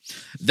 So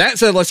that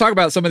said, let's talk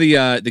about some of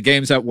the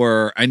games that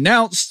were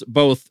announced,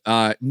 both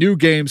new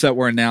games that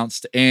were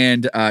announced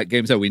and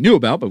games that we knew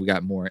about, but we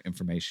got more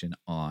information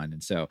on.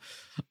 And so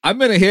I'm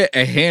going to hit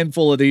a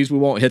handful of these. We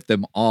won't hit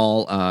them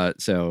all.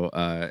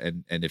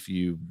 And if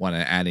you want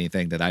to add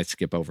anything that I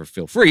skip over,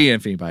 feel free. And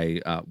if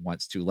anybody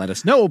wants to let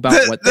us know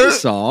about what they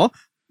saw.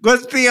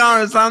 Let's be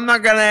honest, I'm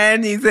not going to add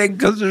anything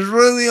because there's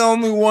really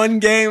only one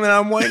game, and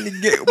I'm waiting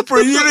to get for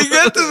you to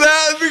get to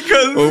that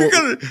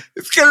because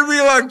it's gonna be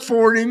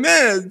 40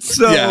 minutes.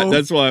 So yeah,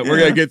 that's why we're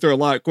gonna get through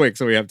a lot quick,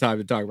 so we have time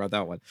to talk about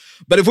that one.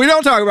 But if we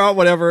don't talk about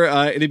whatever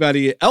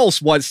anybody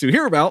else wants to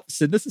hear about,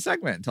 send us a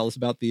segment and tell us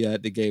about the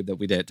game that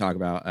we didn't talk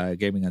about.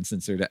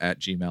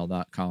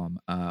 GamingUncensored@gmail.com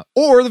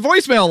or the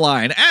voicemail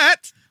line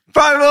at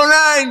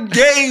 509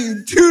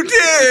 game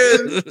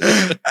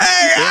 210.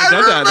 Hey,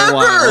 I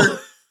remember.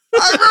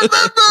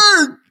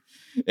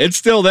 It's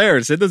still there.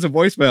 Send us a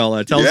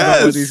voicemail. Tell us about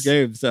one of these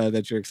games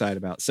that you're excited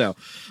about. So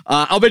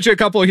I'll mention a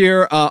couple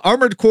here.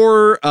 Armored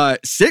Core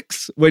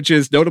 6, which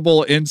is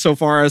notable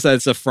insofar as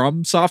it's a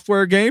From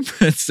Software game.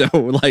 So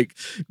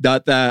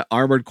not that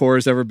Armored Core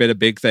has ever been a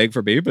big thing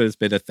for me, but it's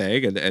been a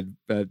thing. And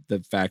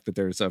the fact that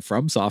there's a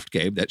From Soft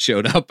game that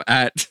showed up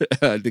at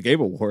the Game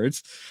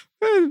Awards,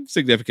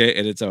 significant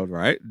in its own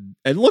right.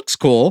 It looks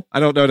cool. I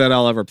don't know that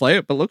I'll ever play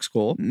it, but looks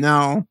cool.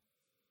 No.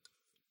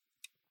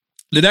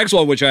 The next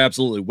one, which I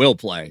absolutely will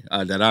play,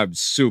 that I'm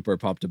super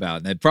pumped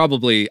about, and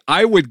probably,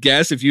 I would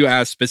guess if you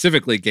ask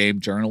specifically game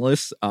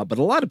journalists, but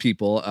a lot of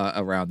people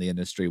around the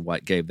industry,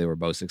 what game they were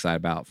most excited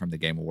about from the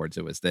Game Awards,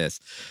 it was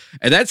this.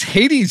 And that's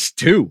Hades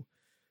 2.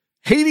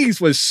 Hades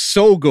was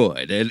so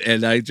good,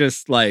 and I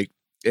just like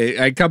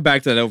I come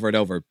back to that over and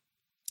over.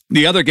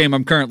 The other game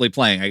I'm currently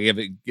playing, I give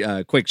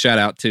a quick shout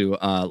out to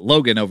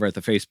Logan over at the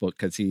Facebook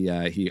because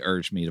he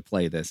urged me to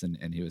play this,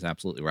 and he was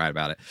absolutely right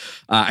about it.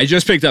 I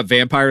just picked up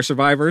Vampire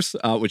Survivors,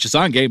 which is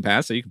on Game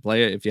Pass, so you can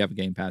play it if you have a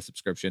Game Pass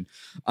subscription.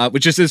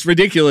 Which is this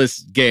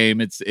ridiculous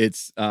game.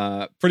 It's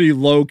pretty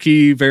low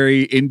key,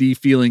 very indie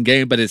feeling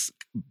game, but it's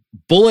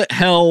bullet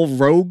hell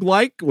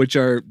roguelike, which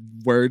are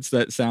words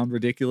that sound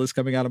ridiculous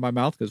coming out of my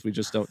mouth because we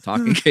just don't talk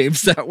in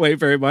games that way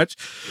very much.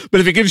 But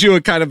if it gives you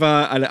a kind of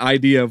an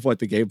idea of what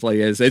the gameplay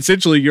is,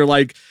 essentially you're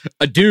like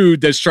a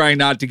dude that's trying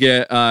not to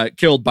get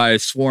killed by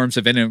swarms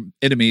of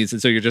enemies, and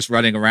so you're just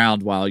running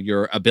around while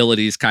your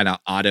abilities kind of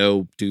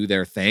auto do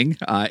their thing.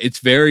 It's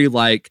very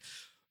like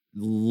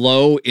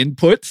low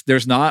input.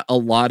 There's not a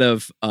lot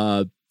of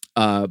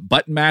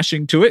button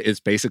mashing to it. It's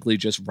basically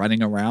just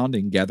running around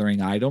and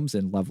gathering items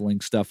and leveling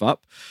stuff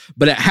up.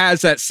 But it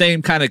has that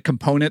same kind of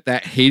component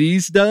that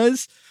Hades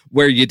does,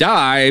 where you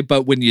die,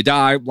 but when you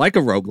die, like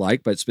a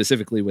roguelike, but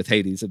specifically with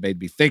Hades, it made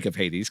me think of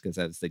Hades because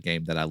that's the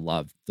game that I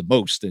love the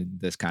most in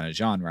this kind of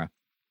genre.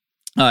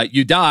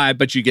 You die,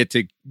 but you get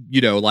to,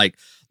 like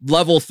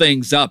level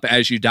things up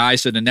as you die.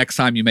 So the next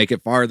time you make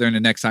it farther, and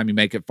the next time you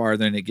make it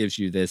farther, and it gives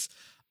you this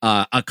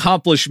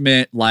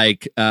accomplishment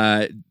like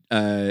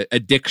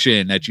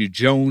addiction that you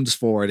Jones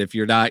for it if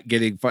you're not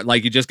getting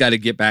like you just got to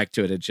get back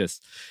to it. It's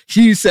just,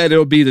 he said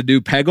it'll be the new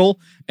Peggle,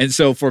 and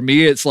so for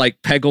me it's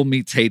like Peggle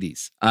meets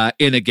Hades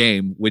in a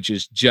game, which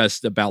is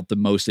just about the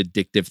most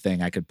addictive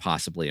thing I could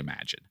possibly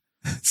imagine.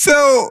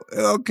 So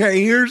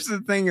okay, here's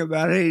the thing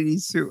about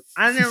Hades 2.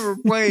 I never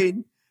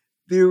played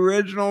the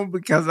original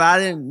because I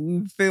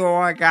didn't feel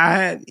like I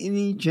had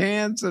any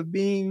chance of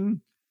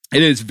being.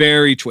 It is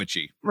very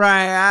twitchy.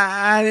 Right.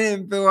 I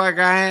didn't feel like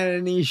I had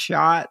any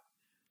shot.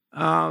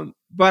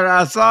 But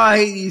I saw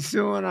Hades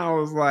 2 and I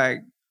was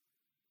like,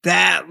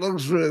 that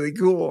looks really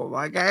cool.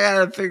 Like, I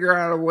got to figure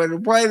out a way to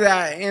play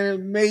that. And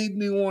it made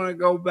me want to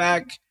go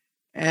back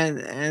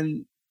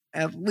and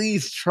at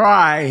least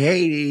try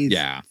Hades.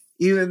 Yeah.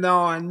 Even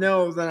though I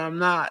know that I'm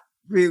not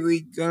really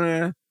going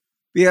to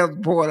be able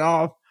to pull it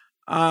off.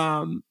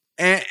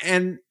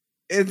 And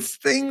it's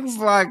things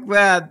like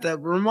that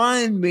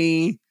remind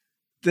me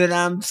that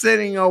I'm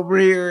sitting over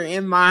here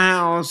in my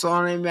house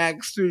on a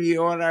Mac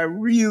Studio and I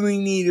really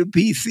need a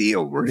PC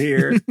over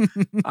here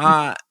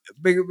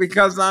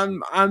because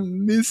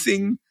I'm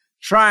missing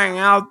trying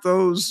out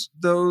those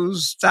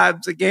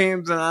types of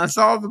games. And I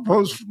saw the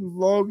post from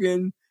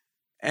Logan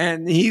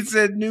and he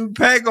said new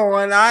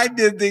Peggle, and I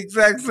did the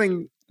exact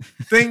thing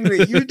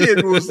that you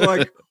did, was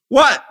like,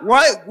 What?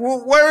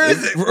 Where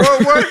is it?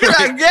 Where can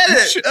I get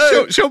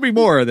it? Show me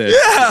more of this.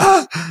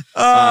 Yeah.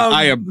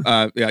 I am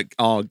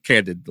all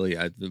candidly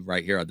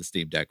right here on the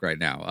Steam Deck right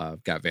now.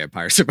 I've got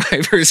Vampire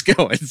Survivors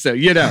going, so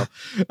it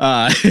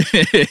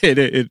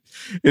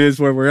is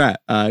where we're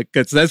at.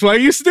 Because that's what I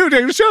used to do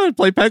during the show, and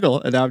play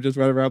Peggle, and now I'm just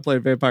running around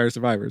playing Vampire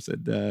Survivors.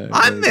 And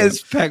I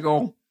miss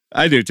Peggle.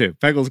 I do too.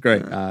 Peggle's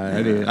great.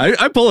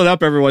 I pull it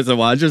up every once in a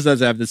while. It just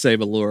doesn't have the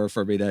same allure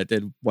for me that it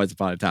did once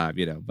upon a time,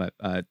 But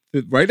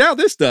right now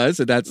this does,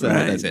 and that's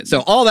it.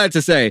 So all that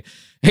to say,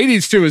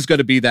 Hades 2 is going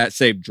to be that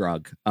same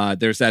drug.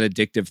 There's that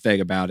addictive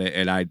thing about it,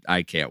 and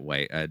I can't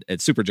wait. And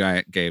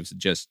Supergiant Games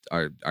just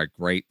are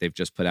great. They've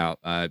just put out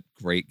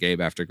great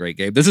game after great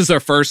game. This is their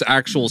first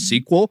actual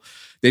sequel.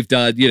 They've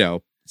done,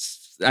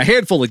 a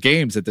handful of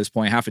games at this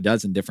point, half a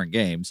dozen different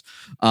games,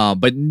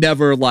 but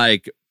never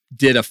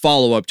did a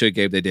follow-up to a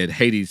game they did.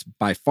 Hades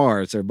by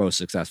far is their most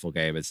successful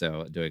game, and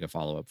so doing a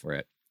follow-up for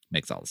it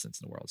makes all the sense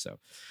in the world. So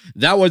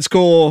that one's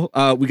cool.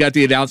 We got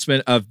the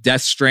announcement of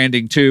Death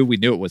Stranding 2. We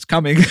knew it was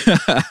coming.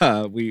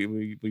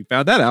 we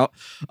found that out.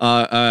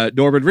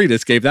 Norman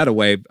Reedus gave that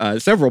away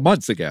several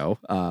months ago,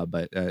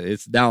 but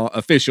it's now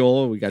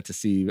official. We got to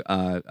see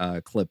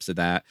clips of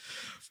that.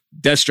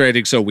 Death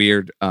Stranding, so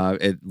weird.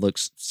 It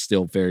looks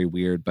still very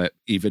weird, but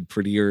even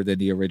prettier than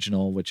the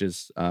original, which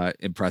is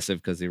impressive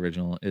because the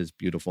original is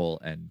beautiful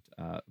and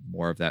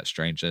more of that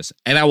strangeness.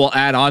 And I will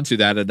add on to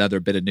that another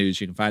bit of news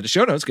you can find the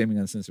show notes,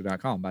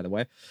 GamingUncensored.com, by the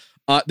way.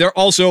 They're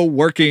also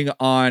working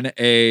on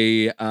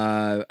a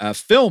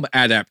film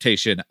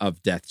adaptation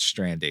of Death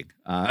Stranding,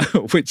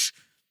 which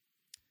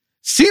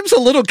seems a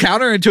little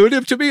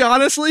counterintuitive to me,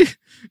 honestly,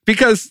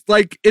 because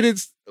it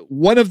is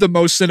one of the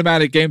most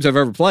cinematic games I've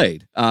ever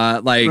played.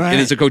 Right. It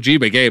is a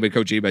Kojima game, and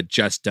Kojima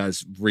just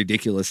does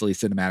ridiculously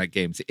cinematic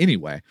games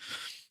anyway.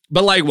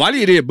 But why do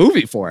you need a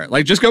movie for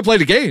it? Just go play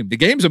the game. The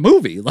game's a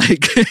movie. I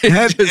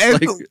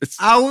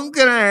was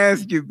gonna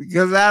ask you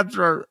because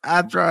after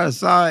I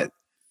saw it,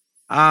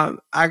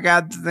 I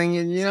got to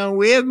thinking,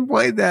 we haven't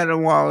played that in a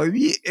while.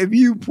 If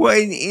you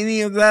played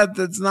any of that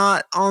that's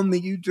not on the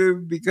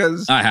YouTube,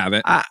 because I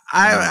haven't.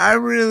 I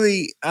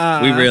really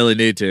we really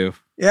need to.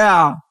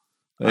 Yeah.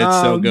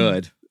 It's so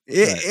good.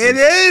 It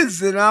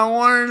is, and I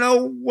want to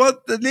know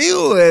what the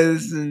deal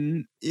is,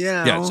 and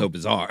yeah, it's so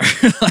bizarre.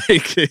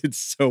 It's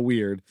so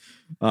weird,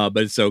 but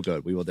it's so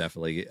good. We will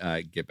definitely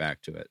get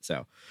back to it.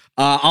 So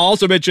I'll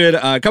also mention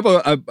a couple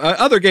of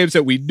other games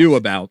that we knew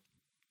about.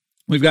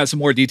 we've got some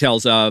more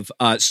details of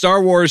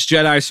Star Wars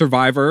Jedi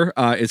Survivor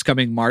is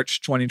coming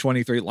March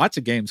 2023. Lots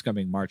of games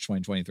coming March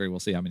 2023. We'll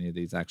see how many of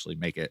these actually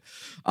make it.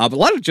 But a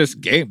lot of just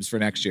games for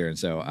next year. And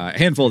so a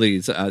handful of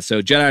these.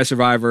 So Jedi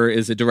Survivor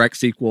is a direct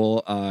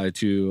sequel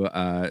to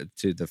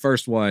the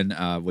first one,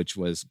 which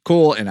was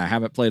cool. And I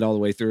haven't played all the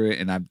way through it.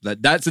 And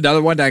that's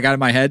another one that I got in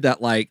my head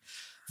that like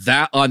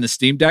that on the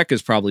Steam Deck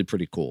is probably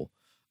pretty cool.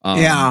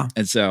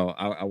 And so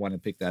I want to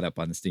pick that up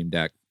on the Steam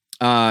Deck.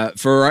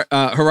 For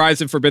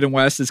Horizon Forbidden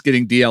West is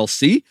getting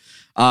DLC.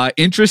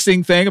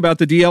 Interesting thing about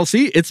the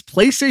DLC, it's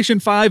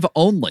PlayStation 5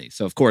 only.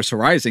 So of course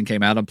Horizon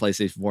came out on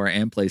PlayStation 4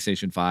 and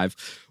PlayStation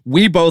 5.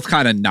 We both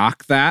kind of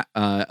knock that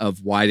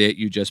of why didn't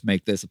you just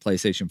make this a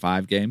PlayStation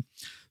 5 game?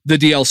 The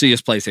DLC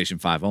is PlayStation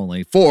 5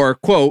 only for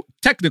quote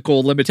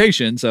technical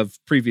limitations of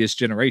previous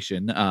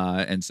generation.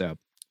 And so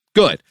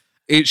good.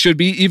 It should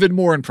be even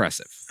more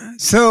impressive.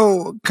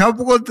 So a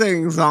couple of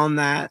things on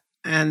that.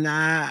 And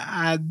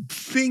I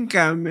think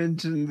I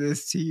mentioned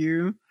this to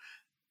you.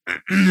 I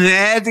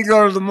had to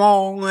go to the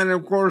mall. And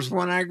of course,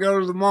 when I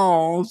go to the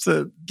mall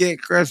to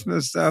get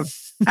Christmas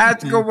stuff, I have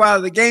to go by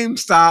the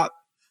GameStop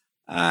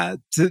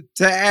to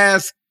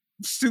ask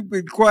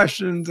stupid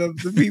questions of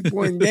the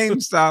people in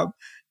GameStop.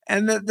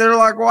 And they're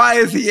like, why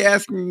is he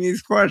asking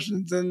these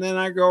questions? And then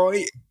I go,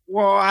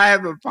 well, I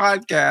have a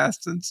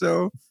podcast. And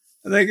so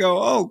they go,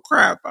 oh,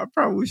 crap, I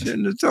probably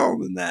shouldn't have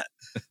told them that.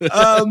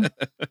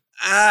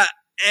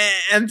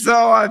 And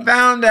so I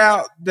found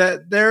out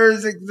that there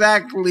is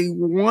exactly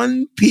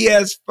one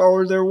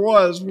PS4. There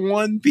was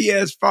one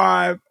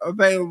PS5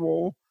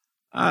 available,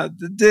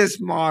 the disc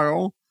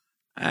model,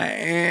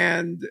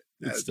 and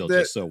it's still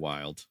just so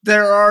wild.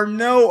 There are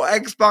no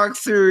Xbox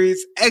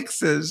Series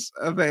X's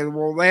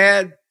available. They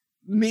had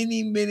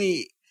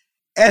many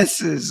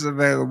S's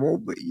available,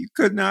 but you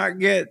could not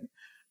get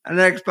an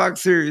Xbox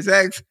Series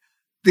X.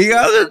 The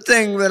other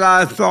thing that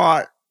I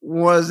thought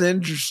was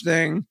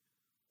interesting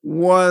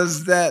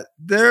was that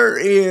there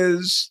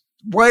is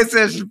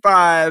PlayStation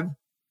 5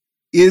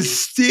 is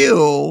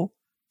still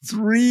it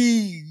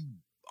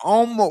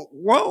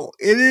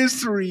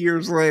is 3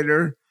 years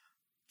later,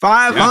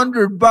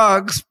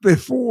 $500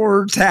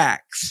 before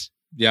tax.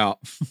 Yeah.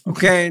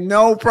 Okay.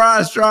 No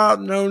price drop,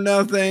 no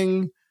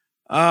nothing.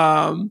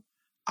 I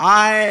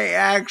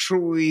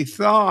actually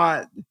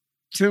thought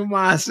to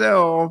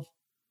myself,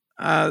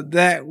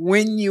 that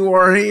when you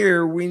are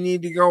here, we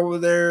need to go over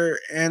there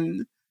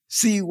and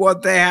see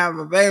what they have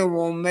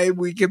available. Maybe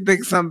we can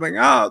pick something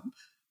up.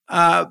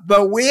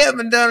 But we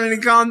haven't done any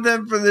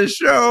content for this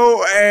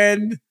show,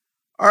 and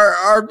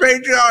our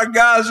Patreon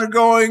guys are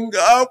going, we're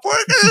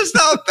going to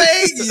stop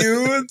paying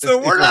you. And so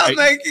we're not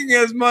making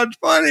as much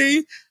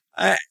money.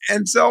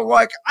 And so,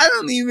 like, I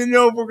don't even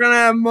know if we're going to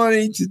have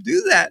money to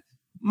do that.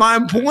 My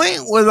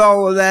point with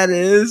all of that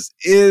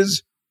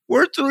is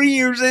we're 3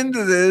 years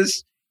into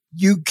this.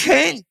 You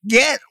can't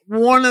get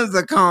one of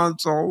the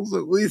consoles,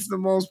 at least the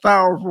most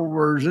powerful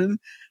version,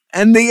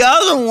 and the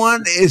other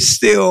one is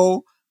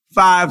still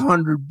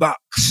 $500.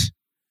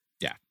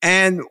 Yeah.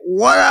 And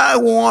what I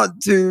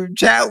want to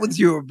chat with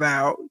you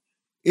about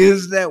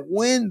is that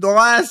when the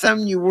last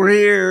time you were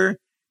here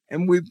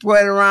and we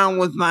played around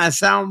with my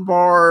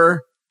soundbar,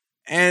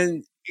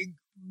 and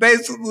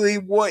basically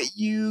what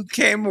you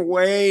came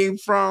away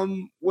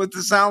from with the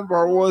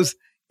soundbar was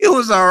it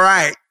was all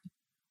right.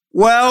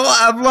 Well,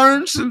 I've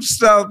learned some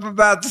stuff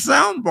about the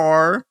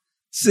soundbar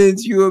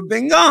since you have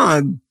been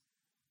gone.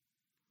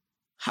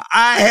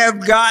 I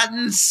have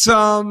gotten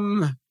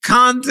some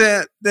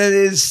content that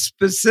is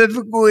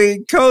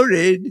specifically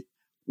coded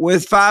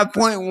with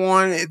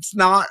 5.1. It's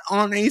not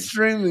on a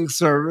streaming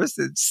service.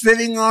 It's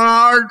sitting on a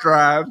hard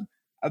drive.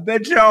 I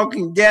bet y'all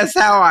can guess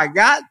how I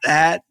got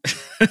that.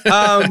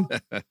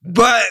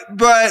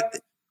 But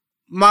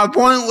my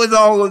point with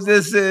all of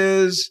this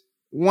is,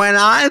 when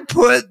I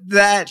put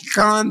that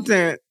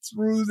content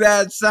through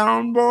that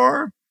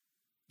soundbar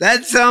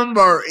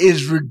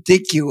is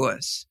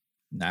ridiculous.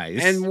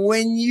 Nice. And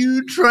when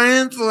you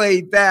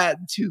translate that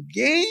to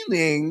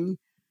gaming,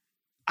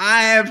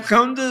 I have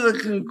come to the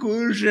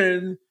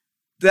conclusion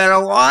that a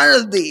lot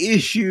of the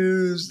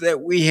issues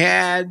that we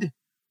had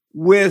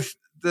with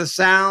the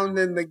sound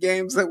in the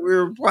games that we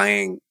were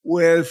playing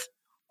with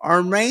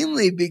are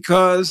mainly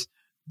because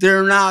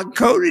they're not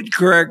coded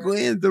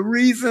correctly. And the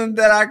reason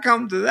that I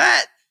come to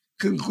that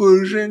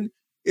conclusion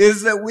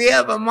is that we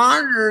have a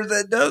monitor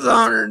that does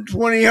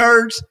 120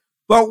 hertz,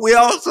 but we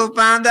also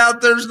found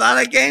out there's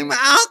not a game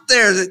out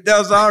there that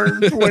does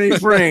 120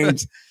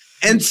 frames.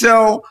 And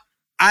so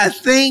I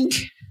think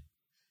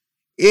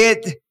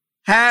it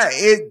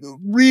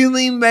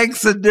really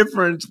makes a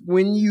difference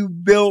when you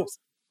build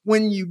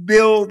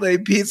a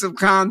piece of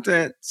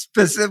content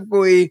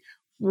specifically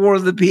for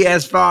the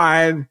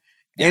PS5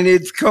 and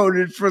it's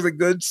coded for the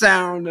good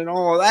sound and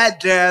all of that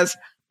jazz.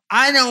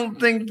 I don't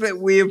think that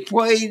we have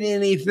played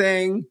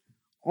anything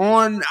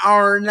on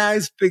our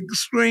nice big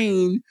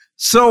screen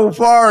so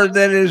far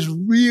that is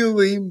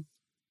really,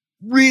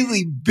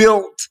 really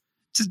built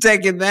to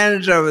take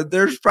advantage of it.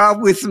 There's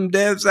probably some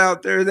devs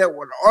out there that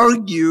would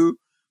argue,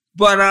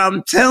 But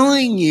I'm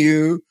telling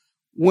you,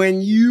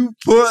 when you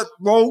put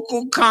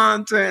local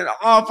content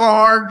off a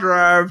hard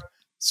drive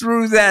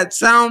through that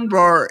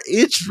soundbar,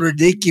 it's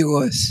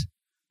ridiculous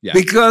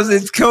because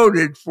it's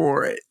coded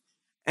for it.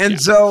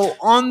 And so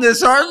on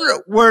this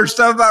hardware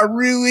stuff, I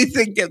really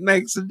think it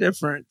makes a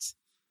difference.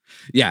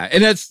 Yeah,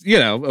 and that's, you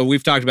know,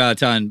 we've talked about a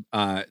ton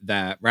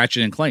that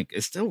Ratchet and Clank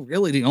is still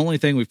really the only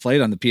thing we've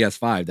played on the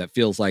PS5 that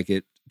feels like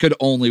it could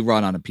only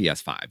run on a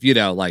PS5, you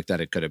know, like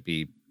that it could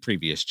be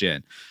previous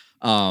gen.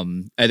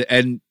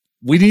 And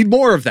we need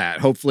more of that.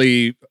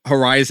 Hopefully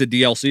Horizon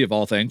DLC of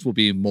all things will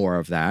be more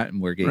of that.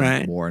 And we're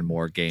getting more and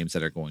more games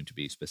that are going to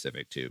be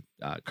specific to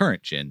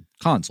current gen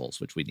consoles,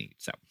 which we need.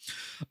 So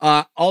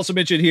also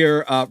mentioned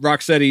here,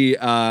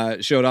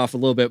 Rocksteady showed off a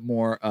little bit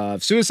more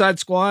of Suicide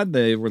Squad.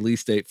 The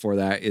release date for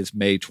that is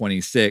May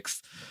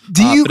 26th.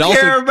 Do you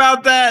care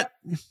about that?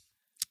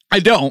 I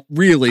don't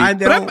really. I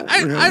don't.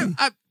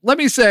 But let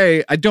me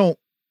say, I don't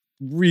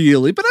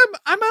really, but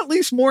I'm at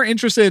least more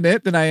interested in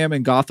it than I am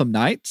in Gotham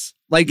Knights.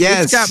 Like,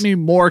 it's got me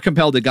more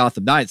compelled than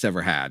Gotham Knights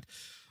ever had.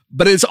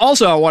 But it's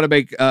also, I want to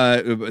make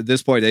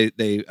this point.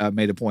 They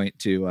made a point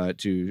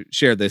to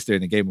share this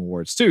during the Game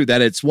Awards too,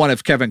 that it's one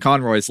of Kevin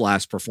Conroy's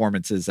last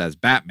performances as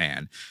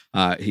Batman.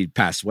 He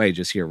passed away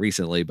just here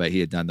recently, but he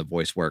had done the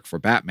voice work for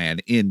Batman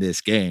in this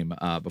game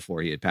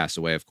before he had passed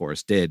away. Of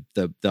course, did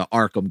the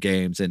Arkham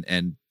games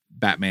and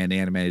Batman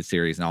animated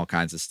series and all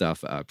kinds of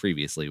stuff.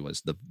 Previously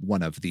was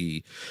one of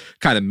the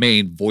kind of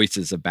main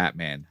voices of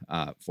Batman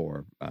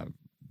for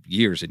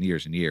years and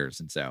years and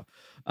years. And so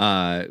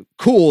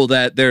cool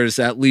that there's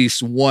at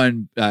least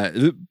one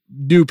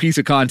new piece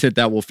of content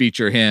that will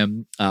feature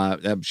him.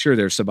 I'm sure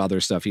there's some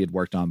other stuff he had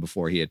worked on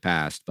before he had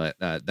passed, but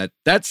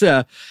that's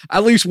at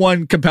least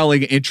one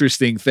compelling,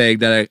 interesting thing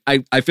that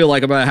I feel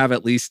like I'm going to have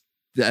at least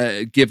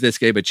give this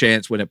game a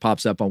chance when it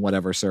pops up on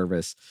whatever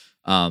service.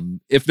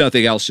 If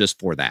nothing else, just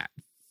for that.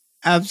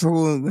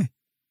 Absolutely.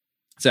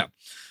 So,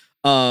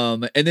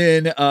 and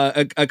then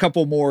a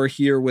couple more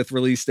here with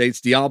release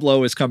dates.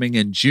 Diablo is coming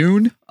in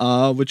June,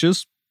 which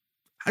is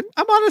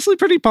I'm honestly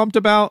pretty pumped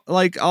about.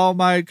 Like, all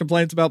my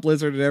complaints about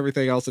Blizzard and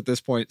everything else at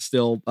this point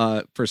still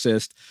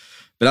persist.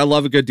 But I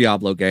love a good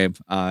Diablo game.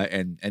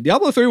 And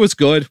Diablo 3 was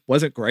good.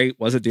 Wasn't great.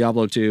 Wasn't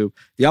Diablo 2.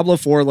 Diablo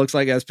 4 looks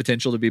like it has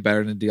potential to be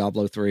better than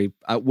Diablo 3.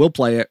 I will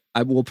play it.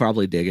 I will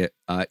probably dig it.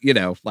 You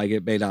know, like,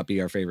 it may not be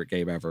our favorite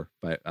game ever,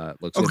 but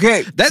looks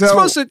okay. Good. That's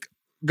supposed to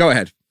go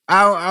ahead.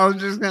 I was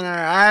just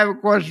I have a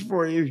question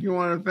for you if you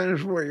want to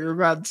finish what you're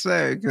about to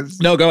say.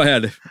 No, go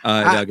ahead.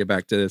 I'll get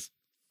back to this.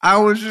 I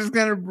was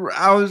gonna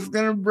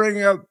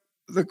bring up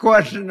the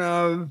question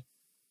of,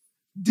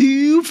 do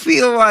you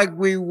feel like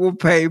we will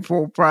pay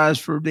full price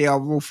for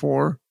Diablo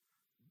 4?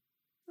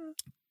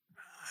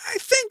 I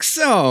think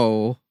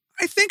so.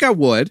 I think I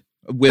would.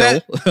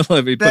 Let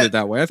me put it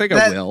that way. I think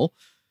I will.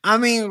 I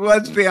mean,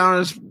 let's be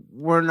honest.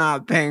 We're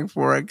not paying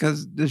for it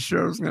because the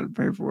show's going to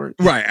pay for it.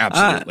 Right.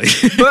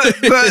 Absolutely.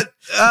 But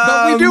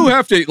we do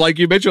have to, like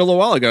you mentioned a little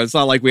while ago, it's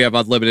not like we have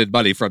unlimited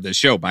money from this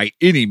show by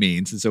any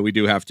means. And so we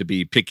do have to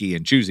be picky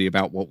and choosy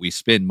about what we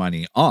spend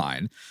money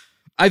on.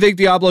 I think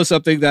Diablo is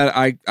something that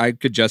I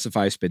could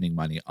justify spending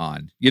money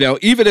on, you know,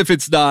 even if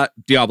it's not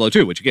Diablo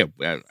 2, which again,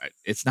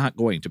 it's not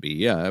going to be.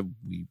 Yeah,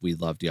 we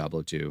love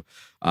Diablo 2.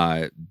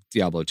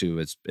 Diablo 2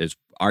 is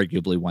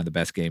arguably one of the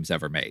best games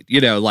ever made. You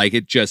know, like,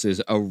 it just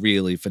is a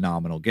really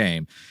phenomenal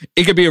game.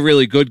 It could be a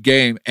really good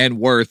game and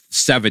worth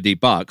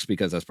 $70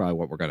 because that's probably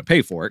what we're going to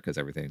pay for it, because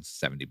everything's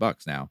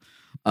 $70 now,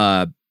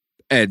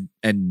 and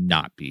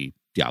not be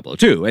Diablo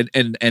 2,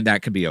 and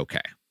that can be okay.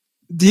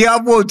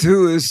 Diablo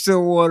 2 is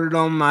still ordered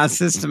on my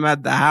system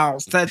at the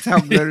house. That's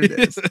how good it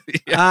is.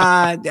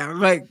 Yeah.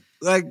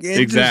 Like it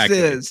Exactly.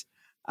 just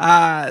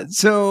is.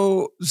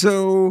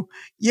 So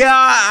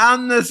yeah,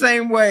 I'm the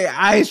same way.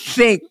 I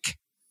think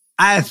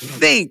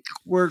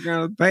we're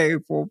gonna pay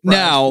full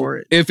price for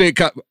it. If it,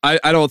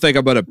 I don't think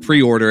I'm gonna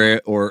pre-order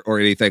it or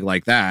anything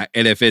like that.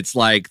 And if it's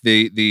like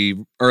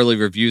the early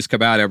reviews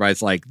come out,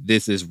 everybody's like,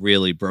 this is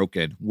really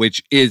broken,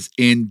 which is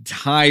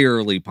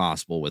entirely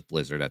possible with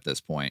Blizzard at this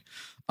point.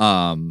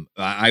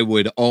 I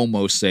would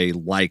almost say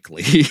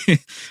likely.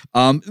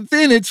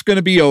 Then it's going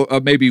to be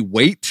maybe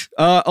wait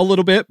a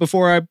little bit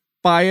before I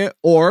buy it,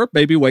 or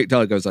maybe wait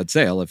till it goes on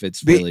sale if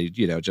it's really,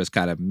 you know, just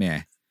kind of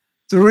meh.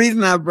 The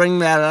reason I bring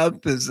that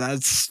up is I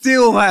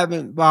still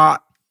haven't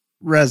bought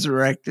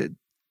Resurrected,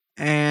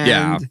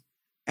 and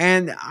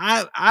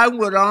I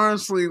would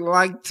honestly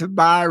like to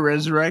buy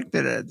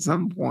Resurrected at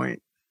some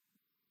point,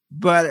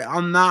 but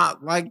I'm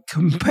not like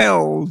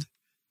compelled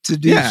to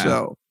do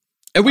so.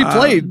 And we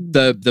played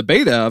the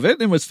beta of it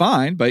and it was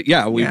fine, but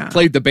we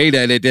played the beta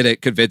and it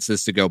didn't convince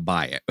us to go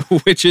buy it,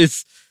 which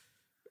is,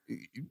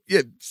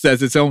 it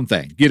says its own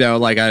thing, you know,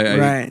 like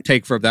I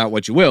take from that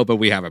what you will, but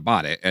we haven't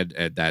bought it,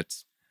 and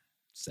that's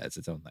says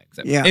its own thing.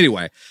 So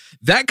anyway,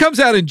 that comes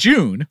out in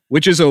June,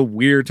 which is a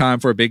weird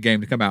time for a big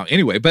game to come out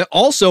anyway, but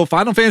also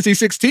Final Fantasy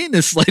 16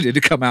 is slated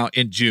to come out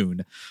in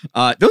June.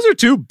 Those are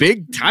two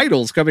big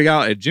titles coming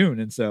out in June.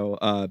 And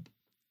so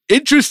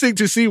interesting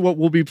to see what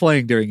we'll be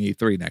playing during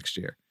E3 next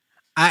year.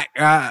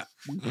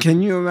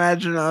 Can you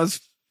imagine us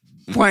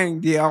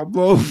playing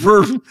Diablo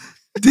for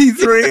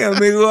D3? I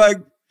mean, like,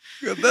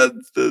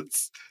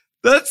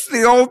 that's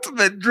the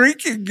ultimate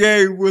drinking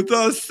game with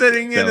us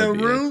sitting in a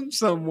room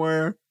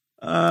somewhere.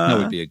 That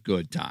would be a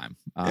good time.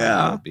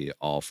 Yeah. I would be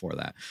all for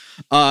that.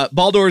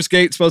 Baldur's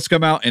Gate's supposed to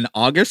come out in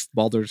August.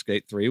 Baldur's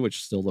Gate 3,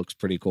 which still looks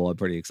pretty cool. I'm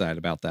pretty excited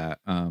about that.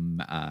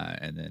 And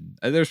then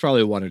there's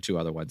probably one or two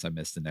other ones I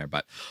missed in there.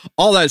 But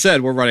all that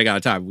said, we're running out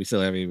of time. We still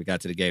haven't even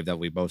got to the game that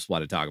we most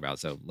want to talk about.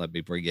 So let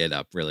me bring it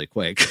up really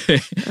quick.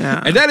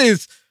 And that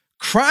is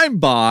Crime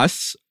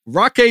Boss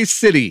Rocket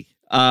City,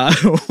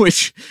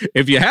 which,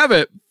 if you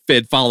haven't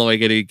been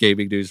following any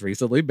gaming news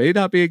recently, may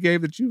not be a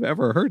game that you've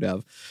ever heard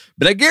of,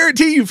 but I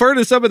guarantee you've heard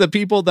of some of the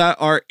people that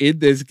are in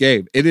this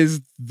game. It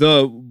is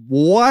the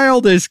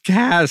wildest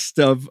cast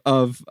of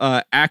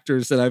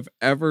actors that I've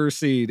ever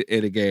seen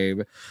in a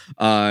game.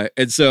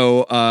 And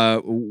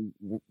so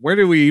where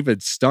do we even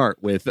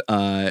start with dude,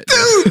 no.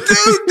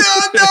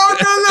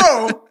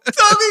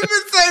 Don't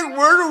even say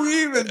where do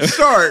we even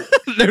start.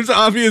 There's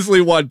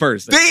obviously one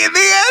person. The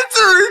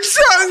answer is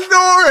Chuck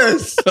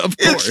Norris. Of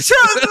course. It's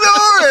Chuck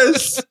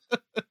Norris.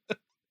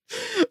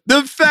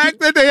 The fact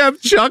that they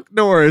have Chuck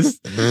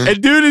Norris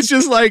and dude is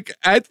just like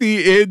at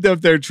the end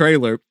of their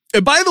trailer.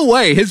 And by the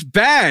way, his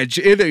badge,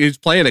 he's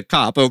playing a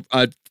cop,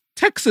 a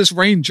Texas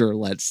Ranger,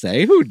 let's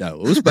say, who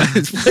knows, but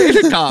he's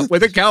playing a cop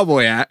with a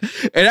cowboy hat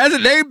and has a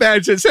name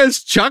badge that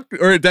says Chuck,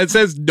 or that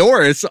says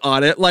Norris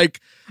on it. Like,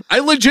 I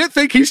legit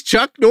think he's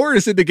Chuck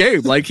Norris in the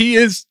game. Like, he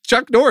is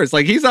Chuck Norris.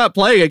 Like, he's not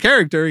playing a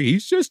character.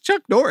 He's just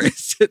Chuck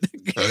Norris in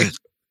the game,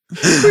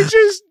 which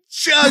is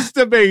just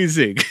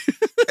amazing.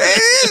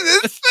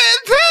 It's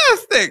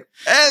fantastic.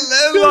 And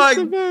like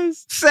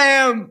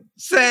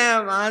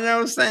Sam, I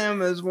know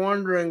Sam is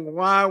wondering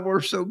why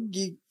we're so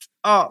geeked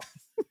up.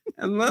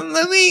 And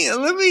let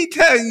me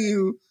tell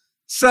you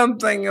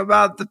something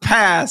about the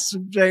past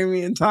of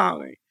Jamie and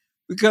Tommy,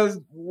 because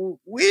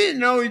we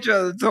didn't know each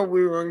other until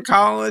we were in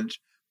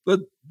college, but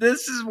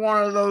this is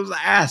one of those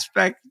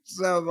aspects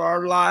of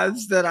our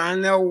lives that I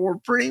know were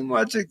pretty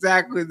much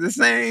exactly the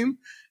same.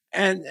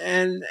 And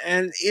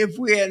if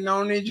we had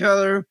known each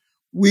other,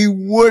 we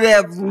would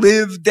have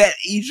lived at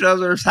each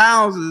other's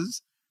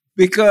houses,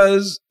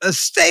 because a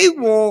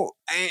staple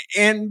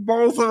in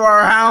both of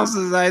our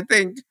houses, I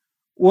think,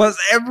 was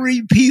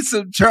every piece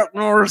of Chuck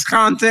Norris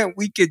content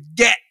we could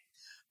get.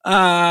 Like,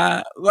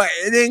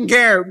 I didn't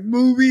care.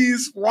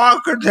 Movies,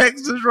 Walker,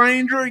 Texas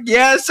Ranger.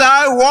 Yes,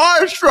 I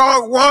watched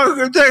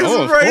Walker,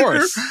 Texas Ranger.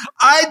 Course.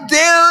 I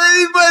dare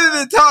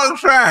anybody to talk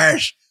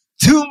trash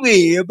to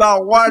me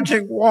about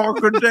watching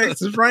Walker,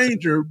 Texas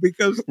Ranger,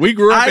 because we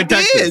grew up in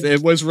did. Texas.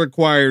 It was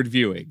required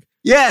viewing.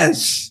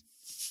 Yes.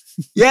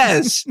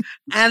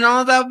 And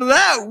on top of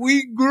that,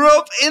 we grew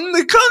up in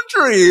the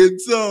country. And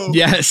so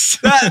yes,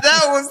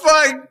 that was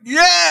like,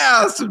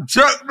 yeah, some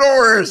Chuck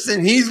Norris,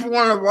 and he's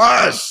one of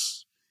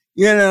us,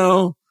 you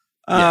know.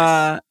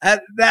 Yes.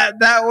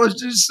 That was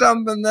just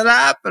something that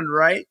happened,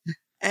 right?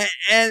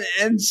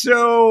 And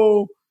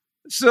so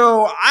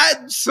I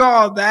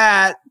saw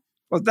that,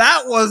 but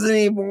that wasn't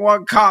even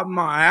what caught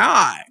my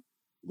eye.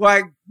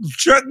 Like,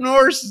 Chuck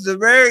Norris at the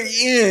very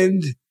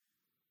end,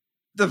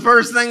 the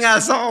first thing I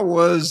saw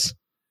was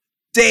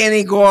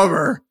Danny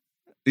Glover.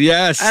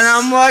 Yes. And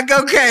I'm like,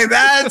 okay,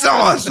 that's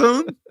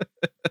awesome.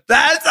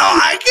 That's all.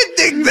 I can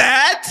dig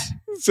that.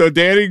 So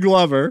Danny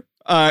Glover,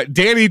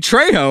 Danny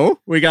Trejo,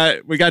 we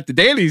got the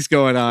Dannys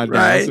going on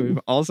right now. So we've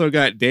also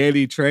got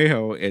Danny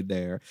Trejo in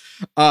there.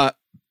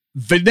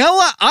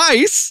 Vanilla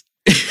Ice.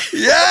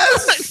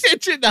 Yes.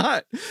 Did you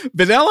not?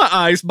 Vanilla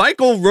Ice,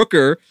 Michael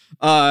Rooker,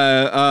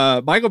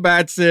 Michael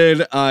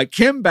Madsen,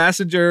 Kim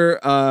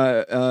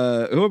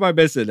Basinger, who am I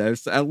missing?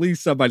 There's at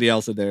least somebody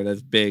else in there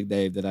that's big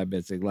name that I'm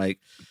missing. Like,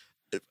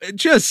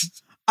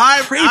 just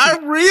I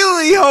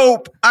really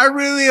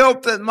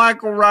hope that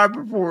Michael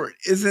Rapaport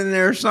is in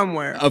there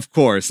somewhere. Of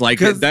course, like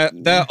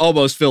that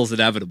almost feels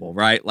inevitable,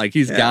 right? Like,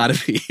 he's got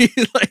to be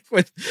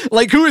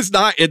who is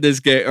not in this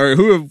game, or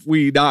who have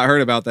we not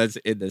heard about that's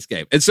in this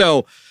game? And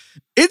so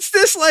it's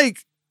this like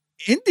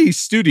indie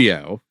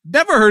studio.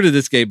 Never heard of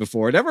this game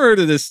before. Never heard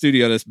of this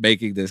studio that's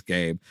making this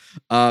game.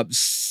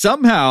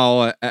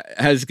 Somehow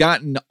has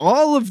gotten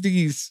all of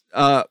these.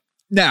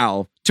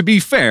 Now, to be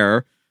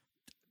fair,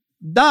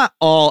 not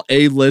all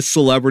A-list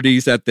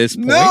celebrities at this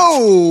point.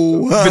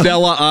 No,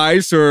 Vanilla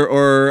Ice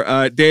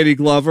or Danny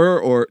Glover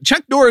or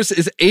Chuck Norris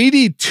is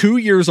 82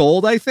 years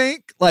old, I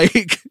think.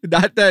 Like,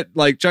 not that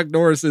like Chuck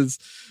Norris is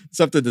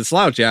something to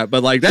slouch at,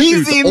 but like that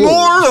he's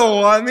immortal.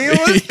 Old. I mean,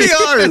 let's be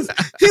honest.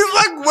 He's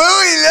like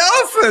Willie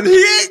Nelson.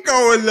 He ain't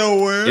going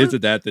nowhere.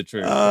 Isn't that the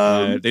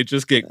truth? They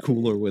just get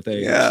cooler with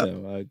age. Yeah.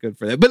 So good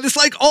for them. But it's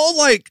like all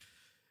like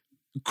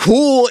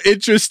cool,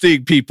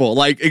 interesting people,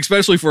 like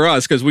especially for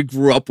us, because we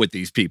grew up with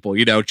these people,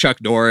 you know, Chuck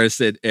Norris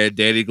and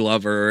Danny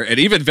Glover and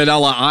even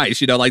Vanilla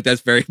Ice, you know, like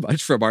that's very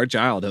much from our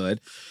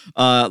childhood.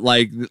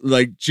 Like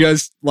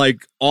just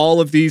like all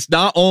of these,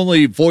 not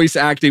only voice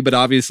acting, but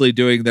obviously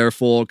doing their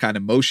full kind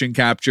of motion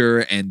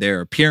capture and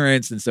their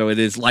appearance. And so it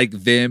is like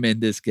them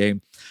in this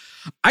game.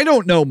 I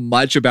don't know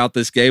much about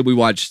this game. We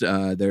watched,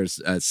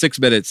 there's 6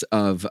 minutes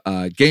of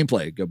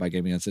gameplay. Go by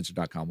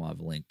gaminguncensored.com. We'll have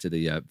a link to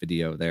the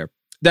video there.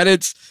 That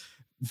it's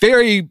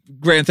very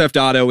Grand Theft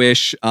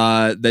Auto-ish.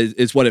 That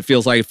is what it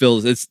feels like.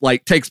 It's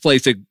like takes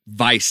place in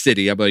Vice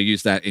City. I'm going to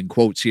use that in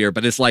quotes here,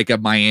 but it's like a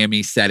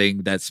Miami setting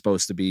that's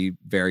supposed to be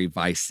very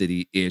Vice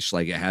City-ish.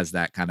 Like it has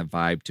that kind of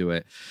vibe to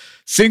it.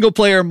 Single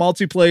player,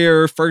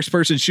 multiplayer, first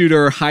person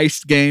shooter,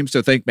 heist game.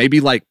 So think maybe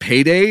like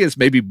Payday is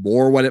maybe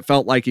more what it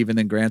felt like even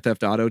than Grand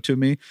Theft Auto to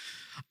me.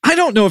 I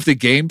don't know if the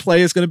gameplay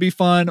is going to be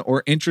fun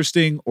or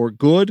interesting or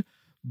good,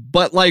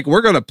 but like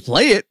we're going to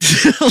play it.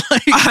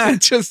 Like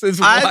it just is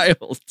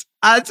wild.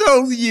 I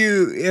told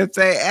you if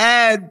they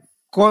add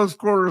close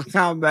quarters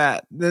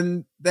combat,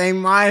 then they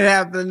might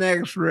have the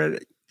next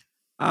Riddick.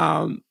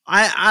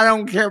 I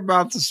don't care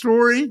about the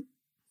story.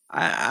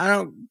 I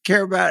don't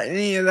care about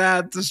any of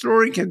that. The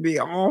story can be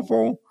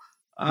awful.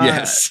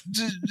 Yes.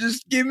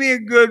 Just give me a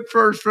good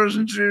first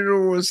person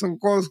shooter with some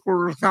close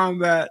quarters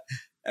combat,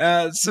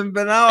 some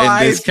Vanilla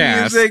Ice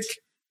music.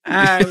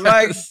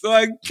 Like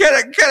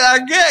can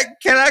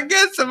I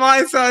get some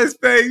Ice Ice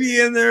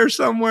Baby in there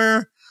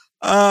somewhere?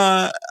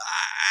 I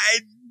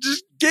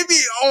just give me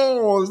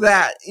all of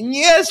that. And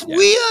yes,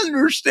 we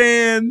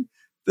understand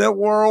that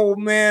we're old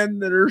men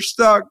that are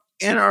stuck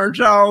in our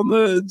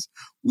childhoods.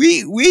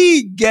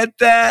 We get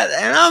that,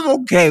 and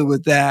I'm okay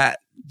with that.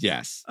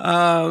 Yes,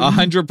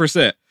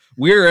 100%.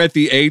 We're at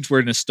the age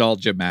where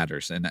nostalgia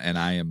matters, and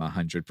I am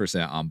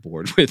 100% on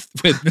board with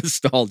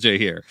nostalgia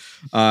here.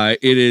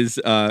 It is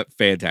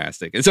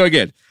fantastic. And so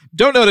again,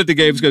 don't know that the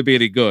game's going to be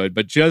any good,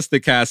 but just the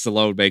cast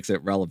alone makes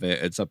it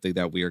relevant and something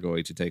that we are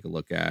going to take a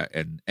look at.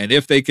 And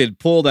if they can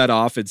pull that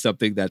off in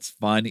something that's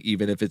fun,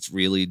 even if it's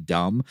really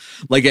dumb,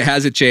 like it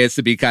has a chance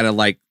to be kind of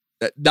like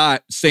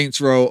not Saints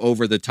Row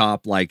over the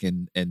top, like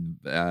in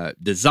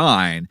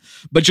design,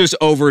 but just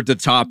over the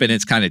top in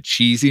its kind of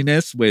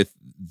cheesiness with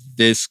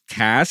this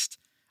cast.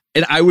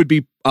 And I would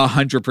be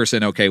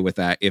 100% okay with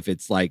that if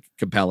it's like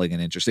compelling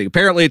and interesting.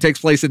 Apparently it takes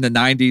place in the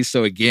 90s.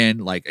 So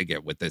again,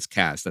 with this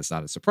cast, that's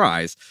not a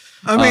surprise.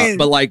 I mean,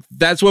 but like,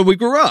 that's when we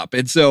grew up.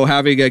 And so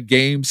having a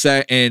game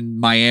set in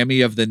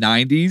Miami of the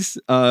 90s,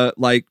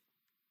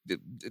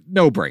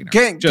 no brainer.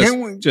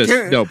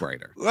 No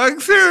brainer.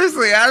 Like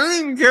seriously, I don't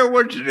even care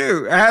what you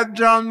do. Have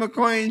John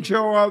McClane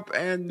show up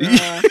and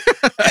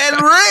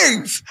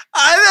Riggs.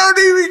 I don't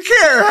even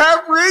care.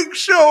 Have Riggs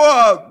show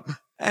up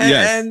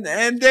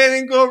and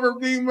Danny Glover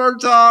be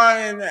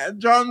Murtaugh and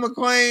John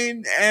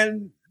McClane,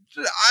 and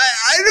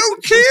I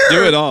don't care.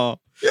 Do it all.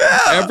 Yeah.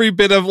 Every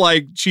bit of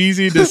like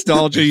cheesy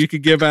nostalgia you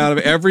could give out of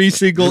every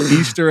single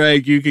Easter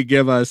egg you could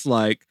give us,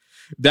 like.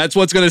 That's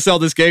what's going to sell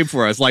this game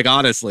for us. Like,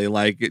 honestly,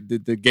 like the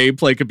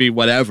gameplay could be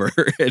whatever.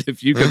 And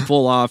if you can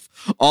pull off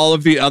all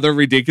of the other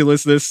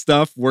ridiculousness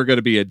stuff, we're going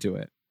to be into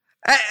it.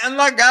 And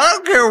like, I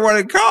don't care what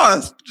it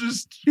costs.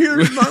 Just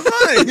here's my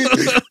money.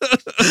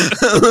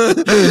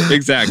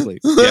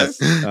 Exactly. Yes.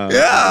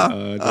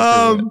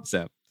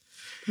 So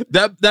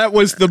that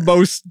was the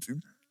most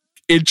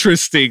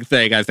interesting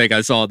thing I think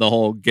I saw the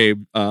whole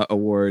Game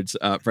Awards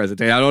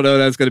presentation. I don't know if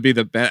that's going to be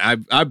the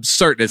best. I'm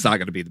certain it's not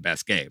going to be the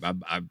best game.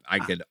 I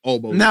can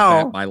almost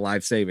bet my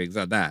life savings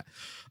on that.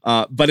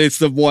 But it's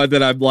the one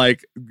that I'm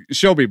like,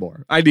 show me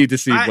more. I need to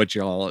see what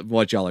y'all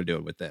are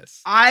doing with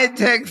this. I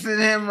texted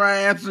him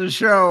right after the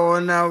show,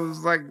 and I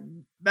was like,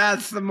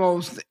 that's the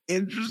most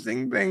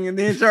interesting thing in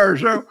the entire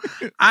show.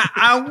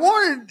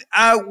 What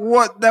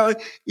the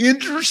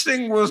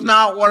interesting was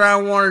not what I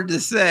wanted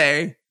to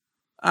say.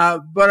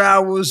 But I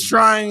was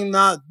trying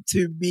not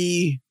to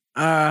be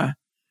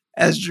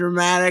as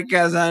dramatic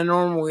as I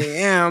normally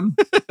am.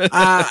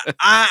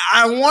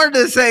 I wanted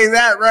to say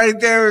that right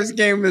there is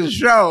game of the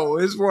show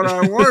is what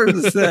I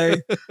wanted to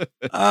say.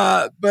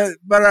 But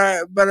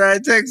I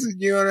texted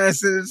you and I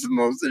said it's the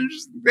most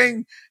interesting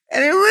thing,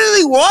 and it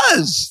really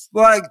was.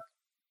 Like,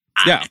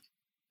 yeah,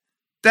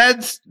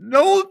 that's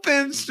no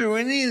offense to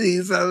any of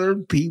these other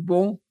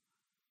people,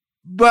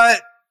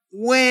 but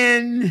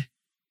when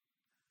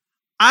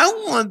I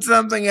want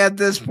something at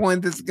this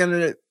point that's going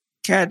to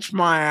catch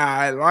my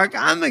eye. Like,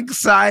 I'm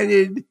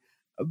excited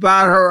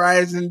about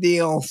Horizon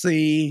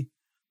DLC.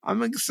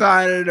 I'm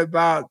excited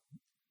about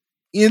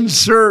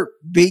insert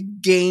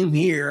big game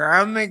here.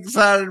 I'm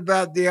excited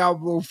about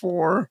Diablo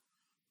 4.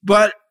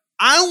 But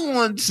I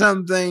want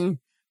something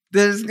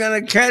that is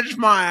going to catch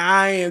my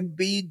eye and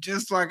be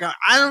just like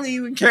I don't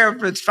even care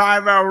if it's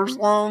 5 hours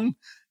long.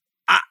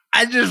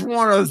 I just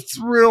want a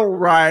thrill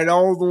ride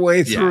all the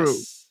way through.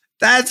 Yes.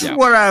 That's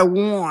what I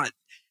want.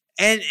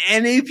 And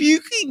if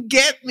you can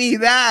get me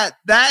that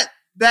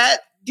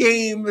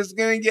game is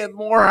going to get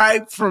more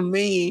hype from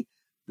me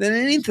than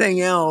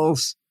anything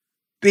else,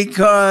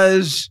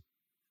 because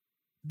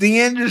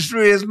the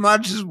industry, as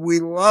much as we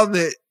love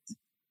it,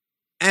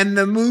 and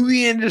the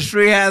movie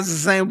industry has the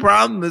same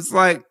problem. It's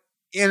like,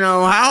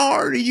 how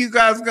hard are you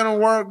guys going to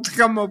work to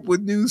come up with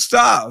new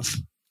stuff?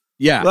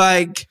 Yeah.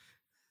 Like,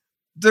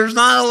 there's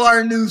not a lot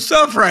of new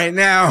stuff right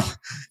now,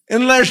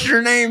 unless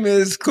your name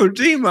is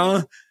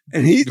Kojima,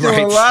 and he's doing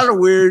Right. a lot of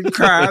weird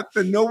crap,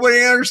 and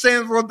nobody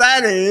understands what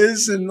that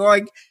is. And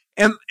like,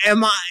 am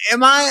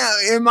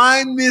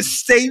I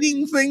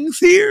misstating things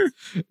here?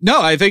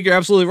 No, I think you're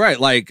absolutely right.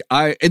 Like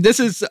and this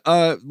is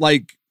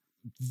like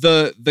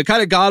the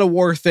kind of God of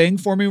War thing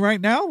for me right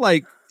now.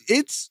 Like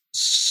it's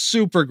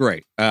super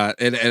great.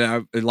 And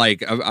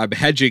I'm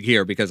hedging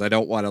here because I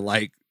don't want to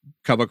like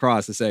come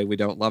across to say we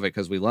don't love it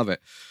because we love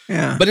it.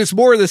 Yeah. But it's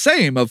more of the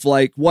same of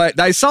like what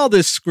I saw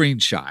this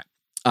screenshot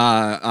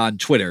on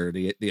Twitter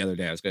the other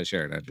day. I was going to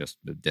share it. I just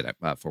did it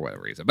for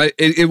whatever reason, but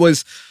it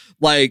was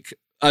like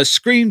a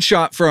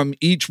screenshot from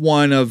each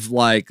one of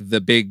like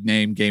the big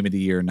name Game of the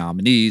Year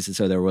nominees. And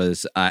so there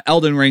was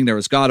Elden Ring, there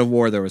was God of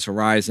War, there was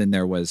Horizon,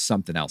 there was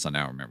something else. I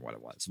don't remember what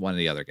it was. One of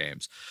the other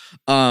games.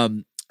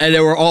 And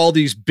there were all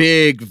these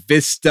big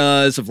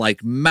vistas of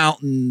like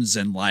mountains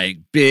and like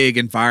big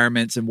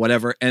environments and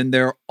whatever. And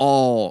they're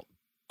all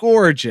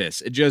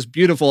gorgeous and just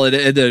beautiful.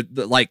 And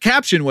the like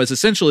caption was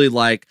essentially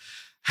like,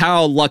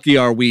 how lucky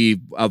are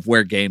we of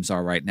where games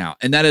are right now?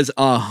 And that is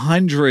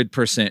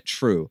 100%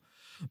 true.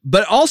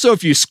 But also,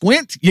 if you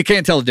squint, you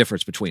can't tell the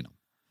difference between them.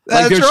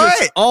 Like, That's there's right.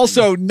 just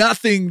also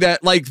nothing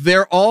that, like,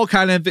 they're all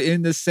kind of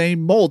in the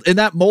same mold. And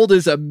that mold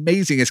is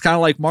amazing. It's kind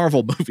of like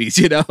Marvel movies,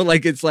 you know?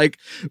 Like, it's like,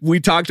 we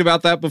talked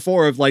about that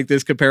before of, like,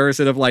 this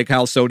comparison of, like,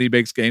 how Sony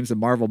makes games and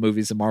Marvel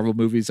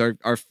movies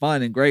are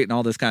fun and great and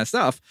all this kind of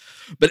stuff.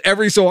 But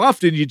every so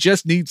often, you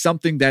just need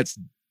something that's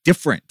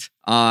different.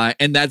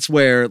 And that's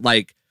where,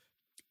 like,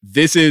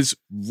 this is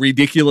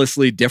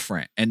ridiculously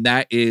different, and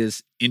that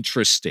is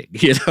interesting,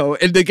 you know,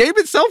 and the game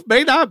itself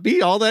may not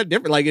be all that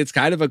different. Like, it's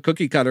kind of a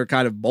cookie cutter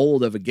kind of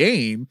mold of a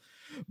game,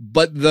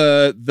 but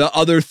the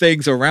other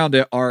things around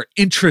it are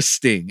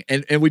interesting,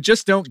 and we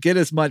just don't get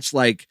as much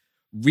like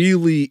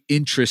really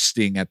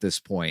interesting at this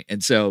point.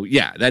 And so,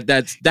 yeah,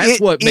 that's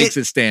what makes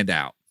it stand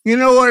out. You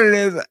know what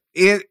it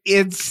is?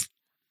 It's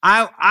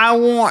I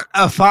want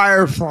a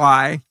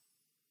Firefly.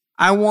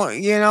 I want,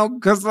 you know,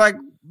 because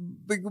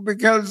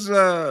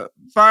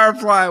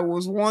Firefly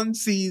was one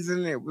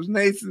season, it was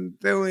Nathan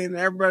Fillion,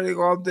 everybody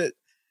loved it,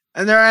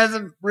 and there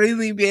hasn't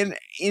really been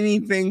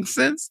anything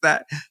since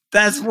that.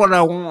 That's what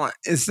I want,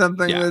 is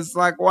something that's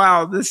like,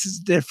 wow, this is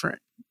different.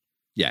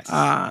 Yes.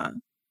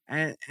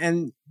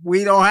 And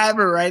we don't have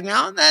it right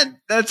now, and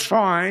that's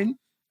fine.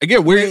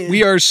 Again,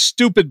 we are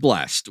stupid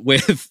blessed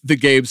with the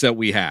games that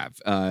we have.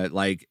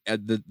 Like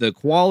the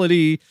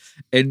quality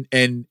and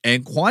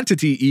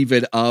quantity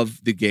even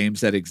of the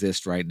games that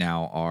exist right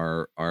now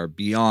are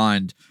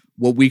beyond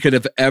what we could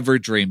have ever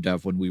dreamed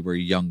of when we were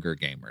younger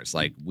gamers.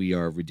 Like, we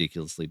are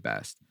ridiculously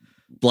blessed.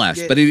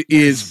 But it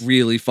is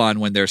really fun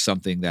when there's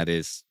something that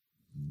is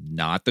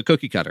not the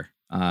cookie cutter.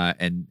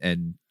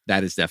 And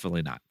that is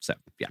definitely not. So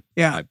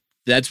yeah.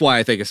 That's why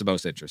I think it's the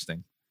most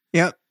interesting.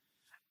 Yep.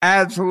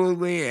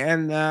 Absolutely.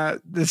 And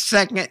the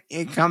second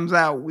it comes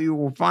out, we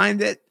will find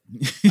it.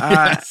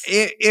 Yes.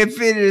 If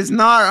it is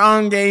not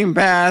on Game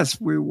Pass,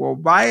 we will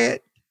buy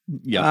it.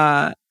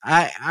 Yeah.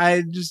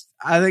 I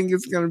think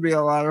it's going to be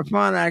a lot of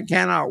fun. I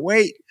cannot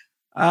wait.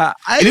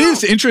 It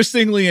is,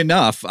 interestingly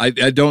enough, I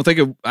don't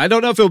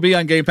know if it'll be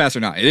on Game Pass or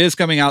not. It is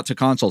coming out to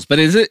consoles, but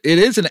it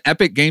is an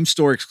Epic Game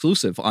Store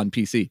exclusive on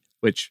PC,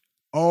 which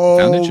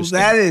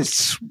that is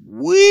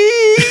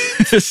sweet.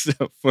 So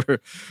for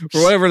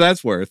whatever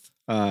that's worth,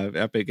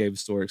 Epic Game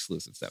Store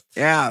exclusive stuff.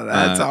 Yeah,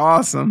 that's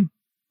awesome.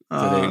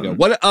 So there you go.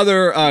 What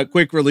other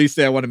quick release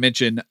that I want to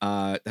mention?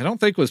 I don't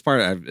think was part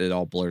of it.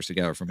 All blurs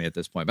together for me at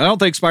this point, but I don't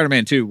think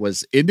Spider-Man 2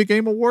 was in the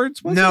Game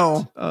Awards.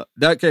 No,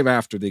 that came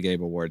after the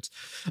Game Awards.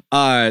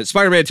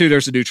 Spider-Man 2,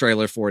 there's a new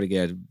trailer for it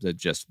again.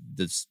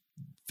 That's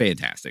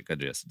fantastic.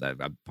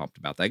 I'm pumped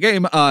about that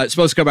game. It's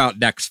supposed to come out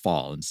next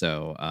fall, and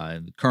so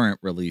current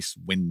release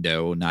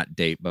window, not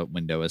date, but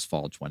window is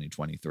fall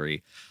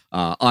 2023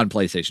 on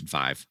PlayStation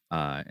 5.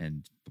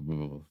 And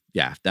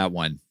yeah, that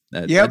one.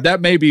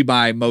 That may be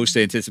my most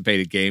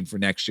anticipated game for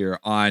next year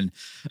on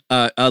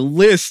a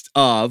list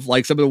of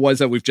like some of the ones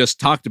that we've just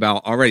talked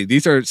about already.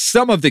 These are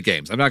some of the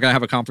games. I'm not going to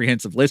have a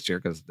comprehensive list here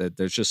because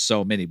there's just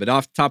so many. But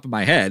off the top of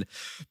my head,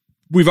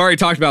 we've already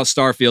talked about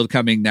Starfield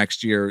coming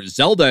next year.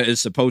 Zelda is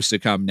supposed to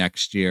come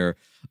next year.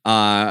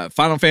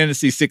 Final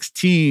Fantasy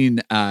 16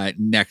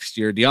 next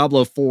year.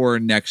 Diablo 4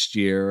 next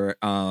year.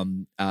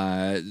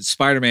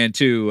 Spider-Man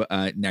 2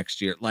 next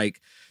year. Like,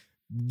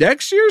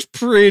 next year's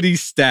pretty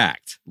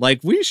stacked. Like,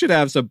 we should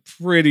have some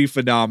pretty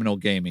phenomenal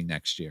gaming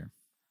next year.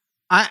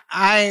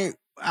 I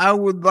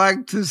would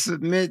like to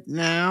submit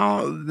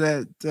now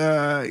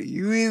that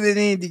you either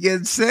need to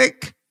get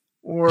sick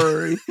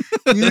or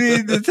you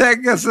need to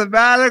take a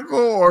sabbatical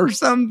or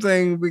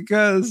something,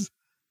 because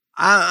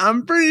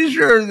I'm pretty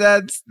sure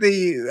that's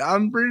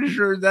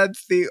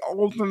the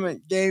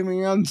ultimate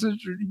gaming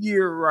uncensored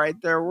year right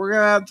there. We're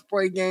gonna have to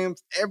play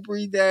games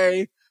every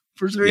day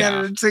for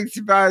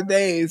 365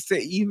 days to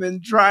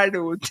even try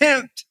to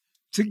attempt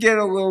to get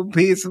a little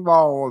piece of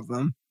all of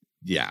them.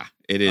 Yeah,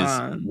 it is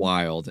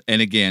wild.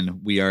 And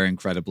again, we are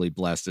incredibly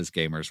blessed as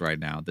gamers right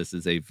now. This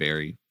is a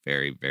very,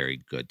 very,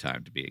 very good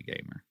time to be a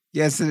gamer.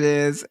 Yes, it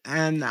is.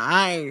 And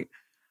I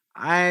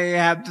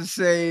have to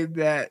say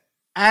that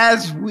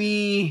as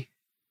we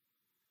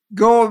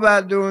go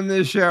about doing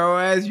this show,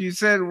 as you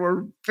said,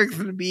 we're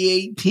fixing to be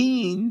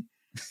 18,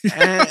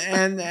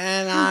 and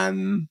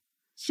I'm.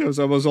 Show's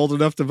almost old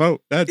enough to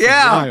vote. That's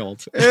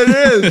wild. It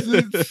is.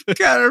 It's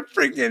kind of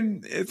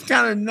freaking. It's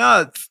kind of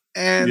nuts.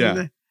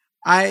 And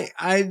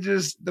I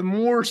just, the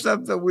more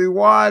stuff that we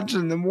watch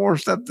and the more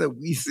stuff that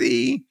we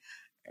see,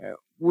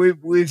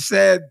 we've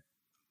said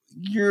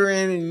year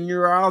in and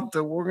year out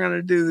that we're going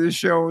to do this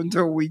show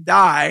until we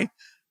die.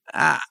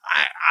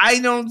 I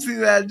don't see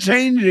that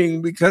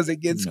changing because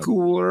it gets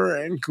cooler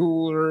and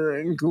cooler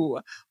and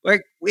cooler.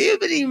 Like, we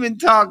haven't even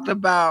talked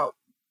about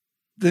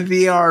the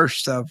VR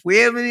stuff. We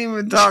haven't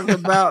even talked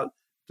about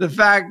the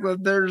fact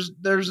that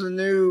there's a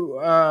new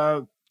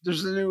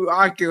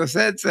Oculus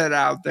headset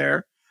out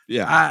there.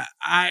 Yeah.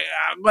 I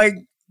like,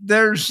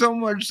 there's so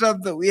much stuff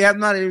that we have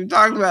not even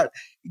talked about.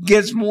 It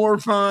gets more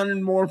fun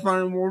and more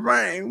fun and more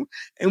fun.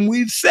 And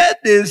we've said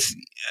this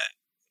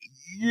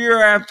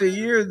year after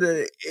year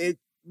that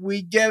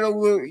we get a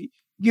little,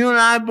 you and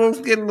I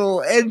both get a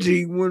little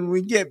edgy when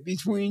we get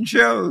between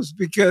shows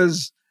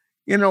because,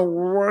 you know,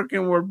 we're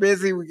working, we're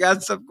busy, we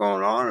got stuff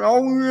going on. And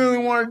all we really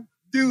want to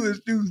do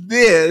is do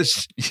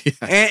this.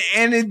 Yeah.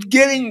 And it's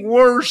getting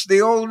worse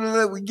the older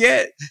that we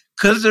get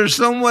because there's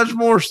so much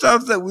more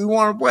stuff that we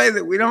want to play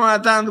that we don't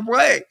have time to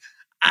play.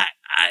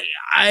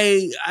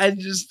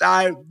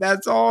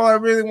 That's all I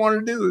really want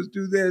to do is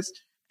do this.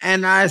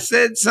 And I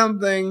said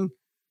something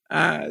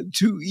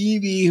to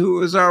Evie, who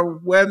was our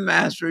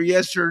webmaster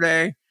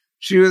yesterday.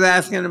 She was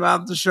asking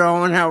about the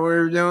show and how we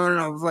were doing.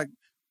 I was like,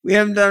 we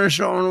haven't done a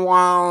show in a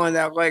while. And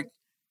I'm like,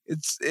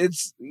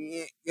 it's,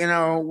 you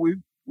know,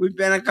 we've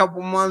been a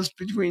couple months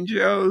between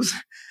shows.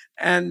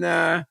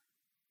 And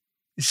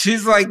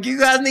she's like, you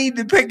guys need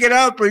to pick it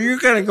up or you're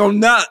going to go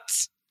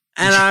nuts.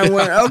 And I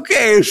went,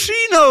 okay, if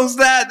she knows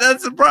that,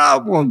 that's a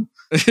problem.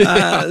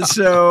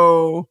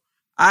 So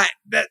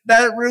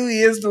that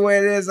really is the way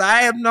it is.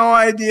 I have no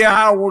idea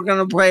how we're going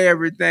to play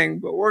everything,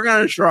 but we're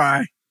going to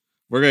try.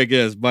 We're going to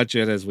get as much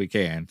in as we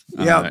can.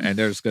 And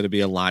there's going to be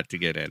a lot to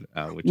get in,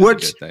 which is a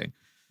good thing.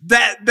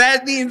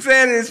 That being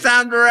said, it's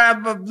time to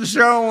wrap up the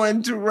show.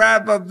 And to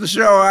wrap up the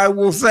show, I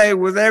will say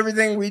with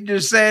everything we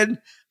just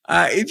said,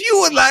 if you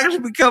would like to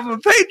become a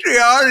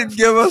Patreon and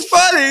give us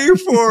money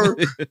for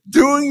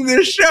doing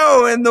this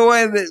show in the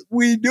way that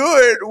we do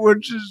it,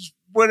 which is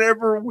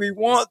whenever we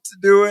want to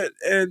do it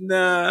and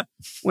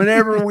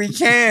whenever we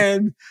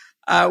can,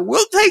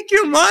 we'll take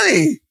your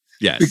money.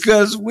 Yes.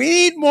 Because we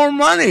need more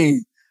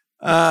money.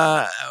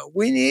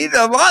 We need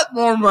a lot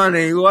more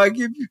money. Like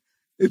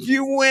if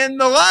you win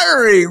the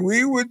lottery,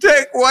 we would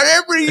take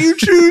whatever you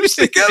choose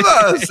to give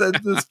us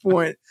at this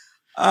point.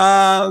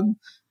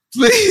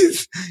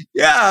 Please,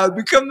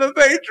 become a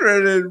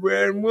patron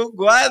and we'll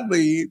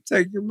gladly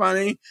take your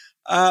money.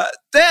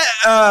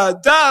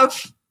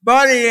 Duff,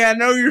 buddy, I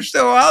know you're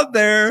still out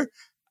there.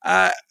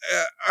 Have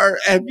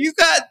you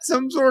got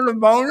some sort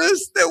of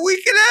bonus that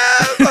we can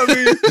have? I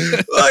mean,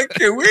 like,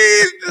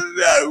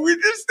 we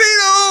just need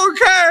a little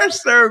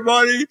cash there,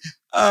 buddy.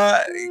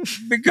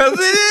 Because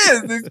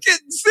it's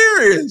getting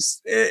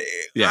serious.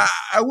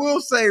 I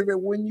will say that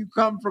when you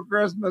come for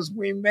Christmas,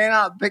 we may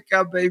not pick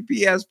up a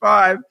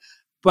PS5,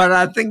 but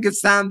I think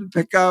it's time to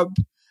pick up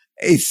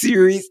a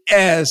Series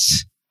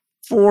S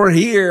for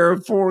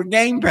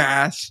Game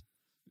Pass.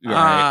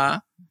 Right.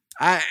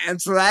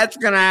 And so that's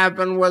going to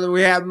happen whether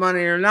we have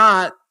money or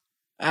not.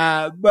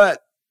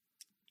 But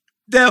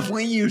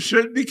definitely you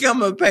should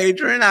become a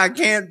patron. I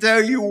can't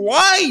tell you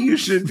why you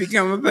should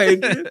become a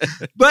patron,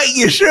 but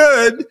you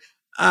should.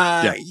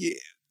 You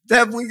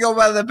definitely go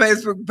by the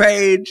Facebook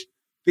page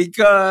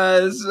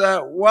because,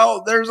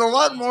 there's a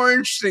lot more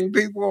interesting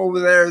people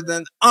over there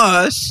than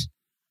us.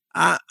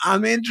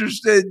 I'm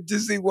interested to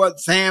see what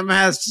Sam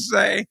has to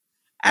say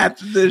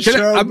after this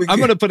show. I'm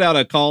going to put out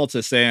a call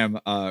to Sam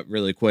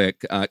really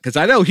quick because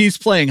I know he's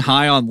playing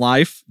High on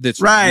Life.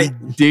 That's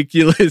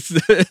ridiculous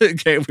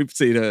game we've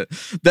seen.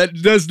 That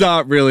does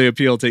not really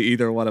appeal to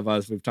either one of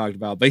us we've talked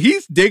about, but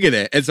he's digging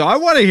it. And so I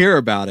want to hear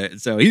about it.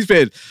 And so he's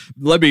been,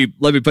 let me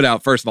put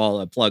out, first of all,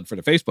 a plug for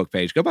the Facebook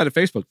page. Go by the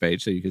Facebook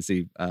page so you can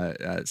see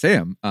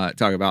Sam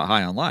talk about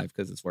High on Life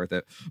because it's worth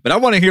it. But I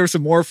want to hear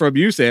some more from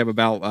you, Sam,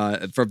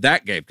 about from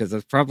that game because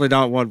it's probably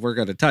not one we're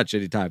going to touch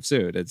anytime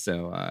soon. And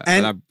so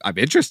I'm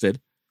interested.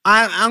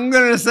 I'm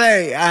going to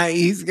say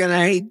he's going to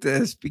hate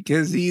this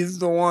because he's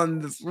the one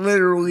that's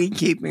literally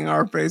keeping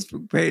our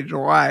Facebook page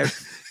alive.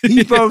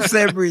 He posts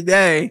every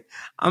day.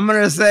 I'm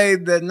going to say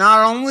that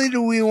not only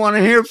do we want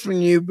to hear from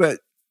you, but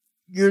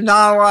you're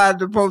not allowed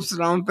to post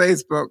it on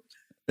Facebook.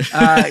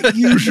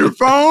 Use your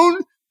phone,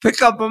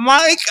 pick up a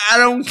mic. I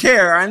don't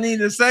care. I need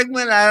a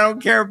segment. I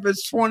don't care if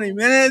it's 20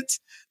 minutes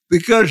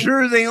because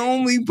you're the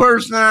only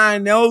person I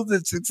know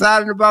that's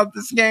excited about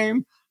this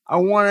game. I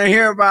want to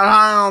hear about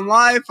High on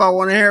Life. I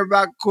want to hear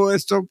about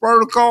Callisto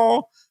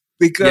Protocol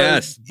because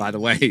yes, by the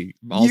way,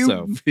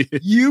 also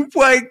you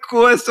played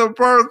Callisto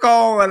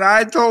Protocol and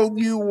I told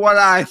you what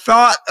I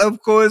thought of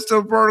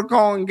Callisto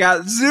Protocol and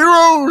got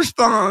zero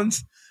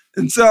response.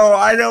 And so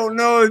I don't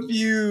know if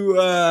you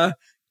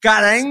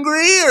got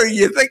angry or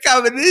you think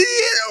I'm an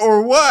idiot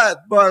or what,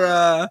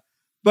 but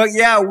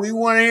yeah, we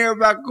want to hear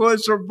about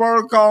Callisto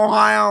Protocol,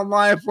 High on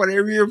Life,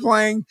 whatever you're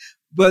playing.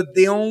 But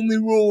the only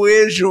rule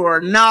is you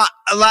are not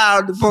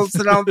allowed to post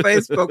it on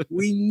Facebook.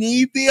 We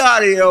need the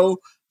audio,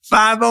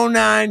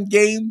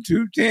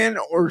 509-GAME-210,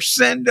 or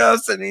send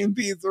us an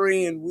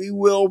MP3 and we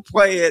will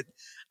play it.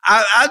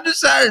 I've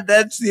decided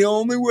that's the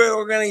only way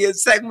we're going to get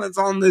segments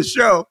on this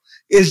show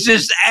is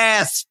just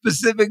ask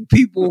specific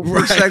people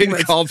for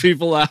segments. Call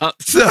people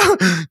out. So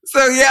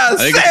yeah, I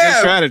think it's a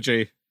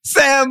strategy.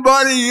 Sam,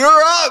 buddy, you're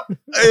up.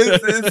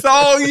 It's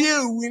all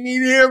you. We need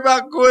to hear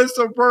about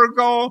Callisto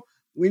Protocol.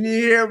 We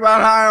need to hear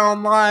about High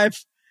on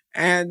Life.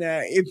 And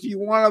if you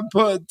want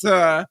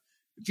to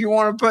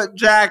put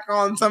Jack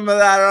on some of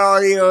that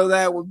audio,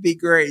 that would be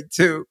great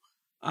too.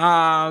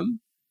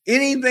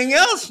 Anything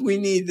else we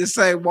need to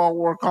say while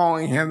we're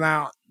calling him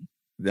out?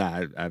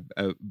 I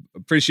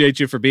appreciate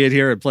you for being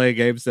here and playing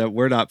games that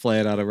we're not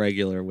playing on a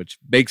regular, which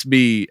makes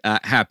me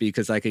happy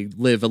because I can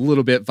live a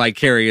little bit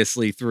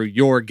vicariously through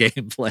your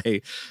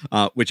gameplay,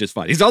 which is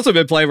fun. He also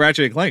been playing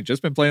Ratchet & Clank,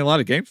 just been playing a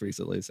lot of games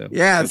recently. So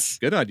yes,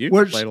 good on you.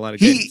 Playing a lot of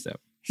games. So.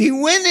 He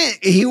went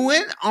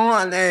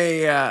on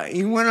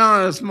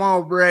a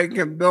small break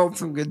and built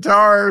some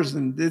guitars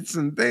and did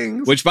some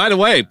things. Which, by the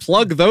way,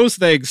 plug those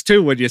things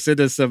too when you send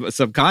us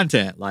some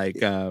content. Like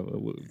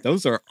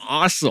those are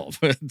awesome.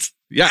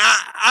 Yeah,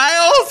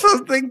 I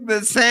also think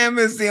that Sam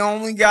is the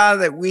only guy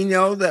that we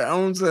know that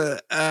owns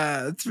a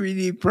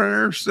 3D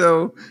printer.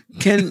 So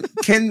can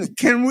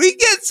we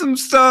get some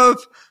stuff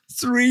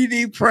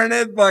 3D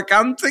printed? Like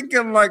I'm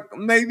thinking like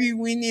maybe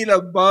we need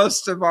a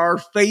bust of our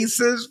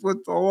faces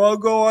with the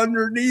logo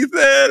underneath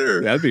it,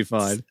 or that'd be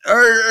fun,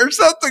 or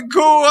something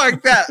cool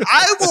like that.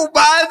 I will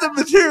buy the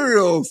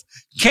materials.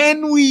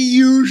 Can we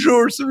use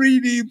your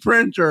 3D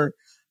printer?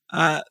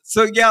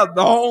 So yeah,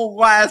 the whole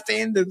last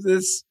end of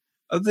this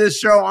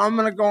show, I'm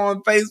going to go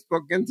on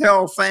Facebook and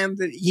tell Sam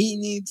that he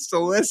needs to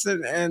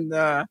listen and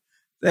that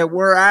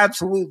we're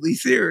absolutely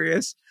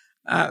serious.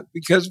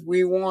 Because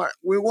we want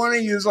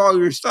to use all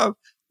your stuff,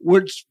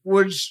 which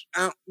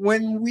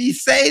when we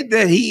say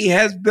that he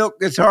has built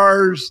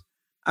guitars,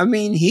 I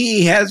mean,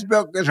 he has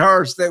built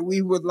guitars that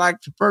we would like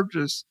to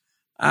purchase.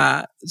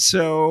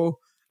 So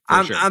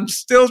I'm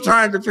still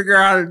trying to figure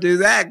out how to do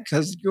that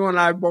because you and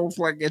I both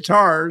like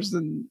guitars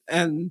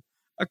and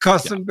a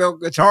custom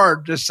built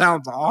guitar just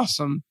sounds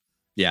awesome.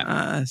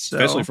 Yeah.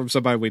 Especially from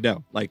somebody we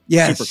know, like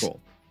super cool.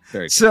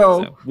 Very cool.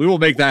 So we will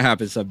make that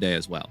happen someday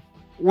as well.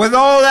 With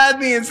all that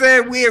being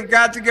said, we have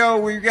got to go.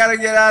 We've got to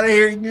get out of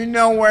here. You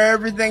know where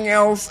everything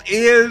else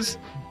is.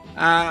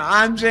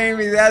 I'm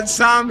Jamie. That's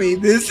Tommy.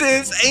 This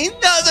is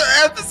another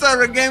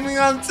episode of Gaming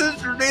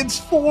Uncensored. It's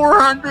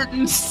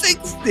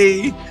 460.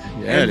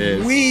 Yeah, it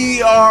is.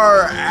 We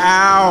are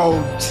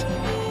out.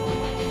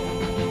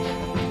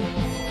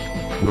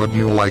 Would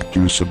you like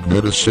to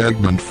submit a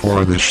segment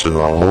for the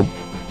show?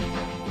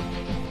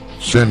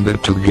 Send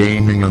it to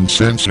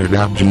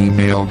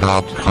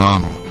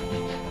gaminguncensored@gmail.com.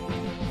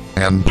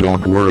 And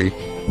don't worry,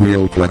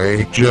 we'll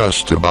play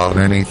just about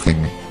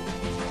anything.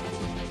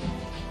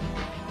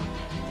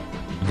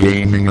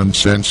 Gaming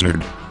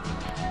Uncensored.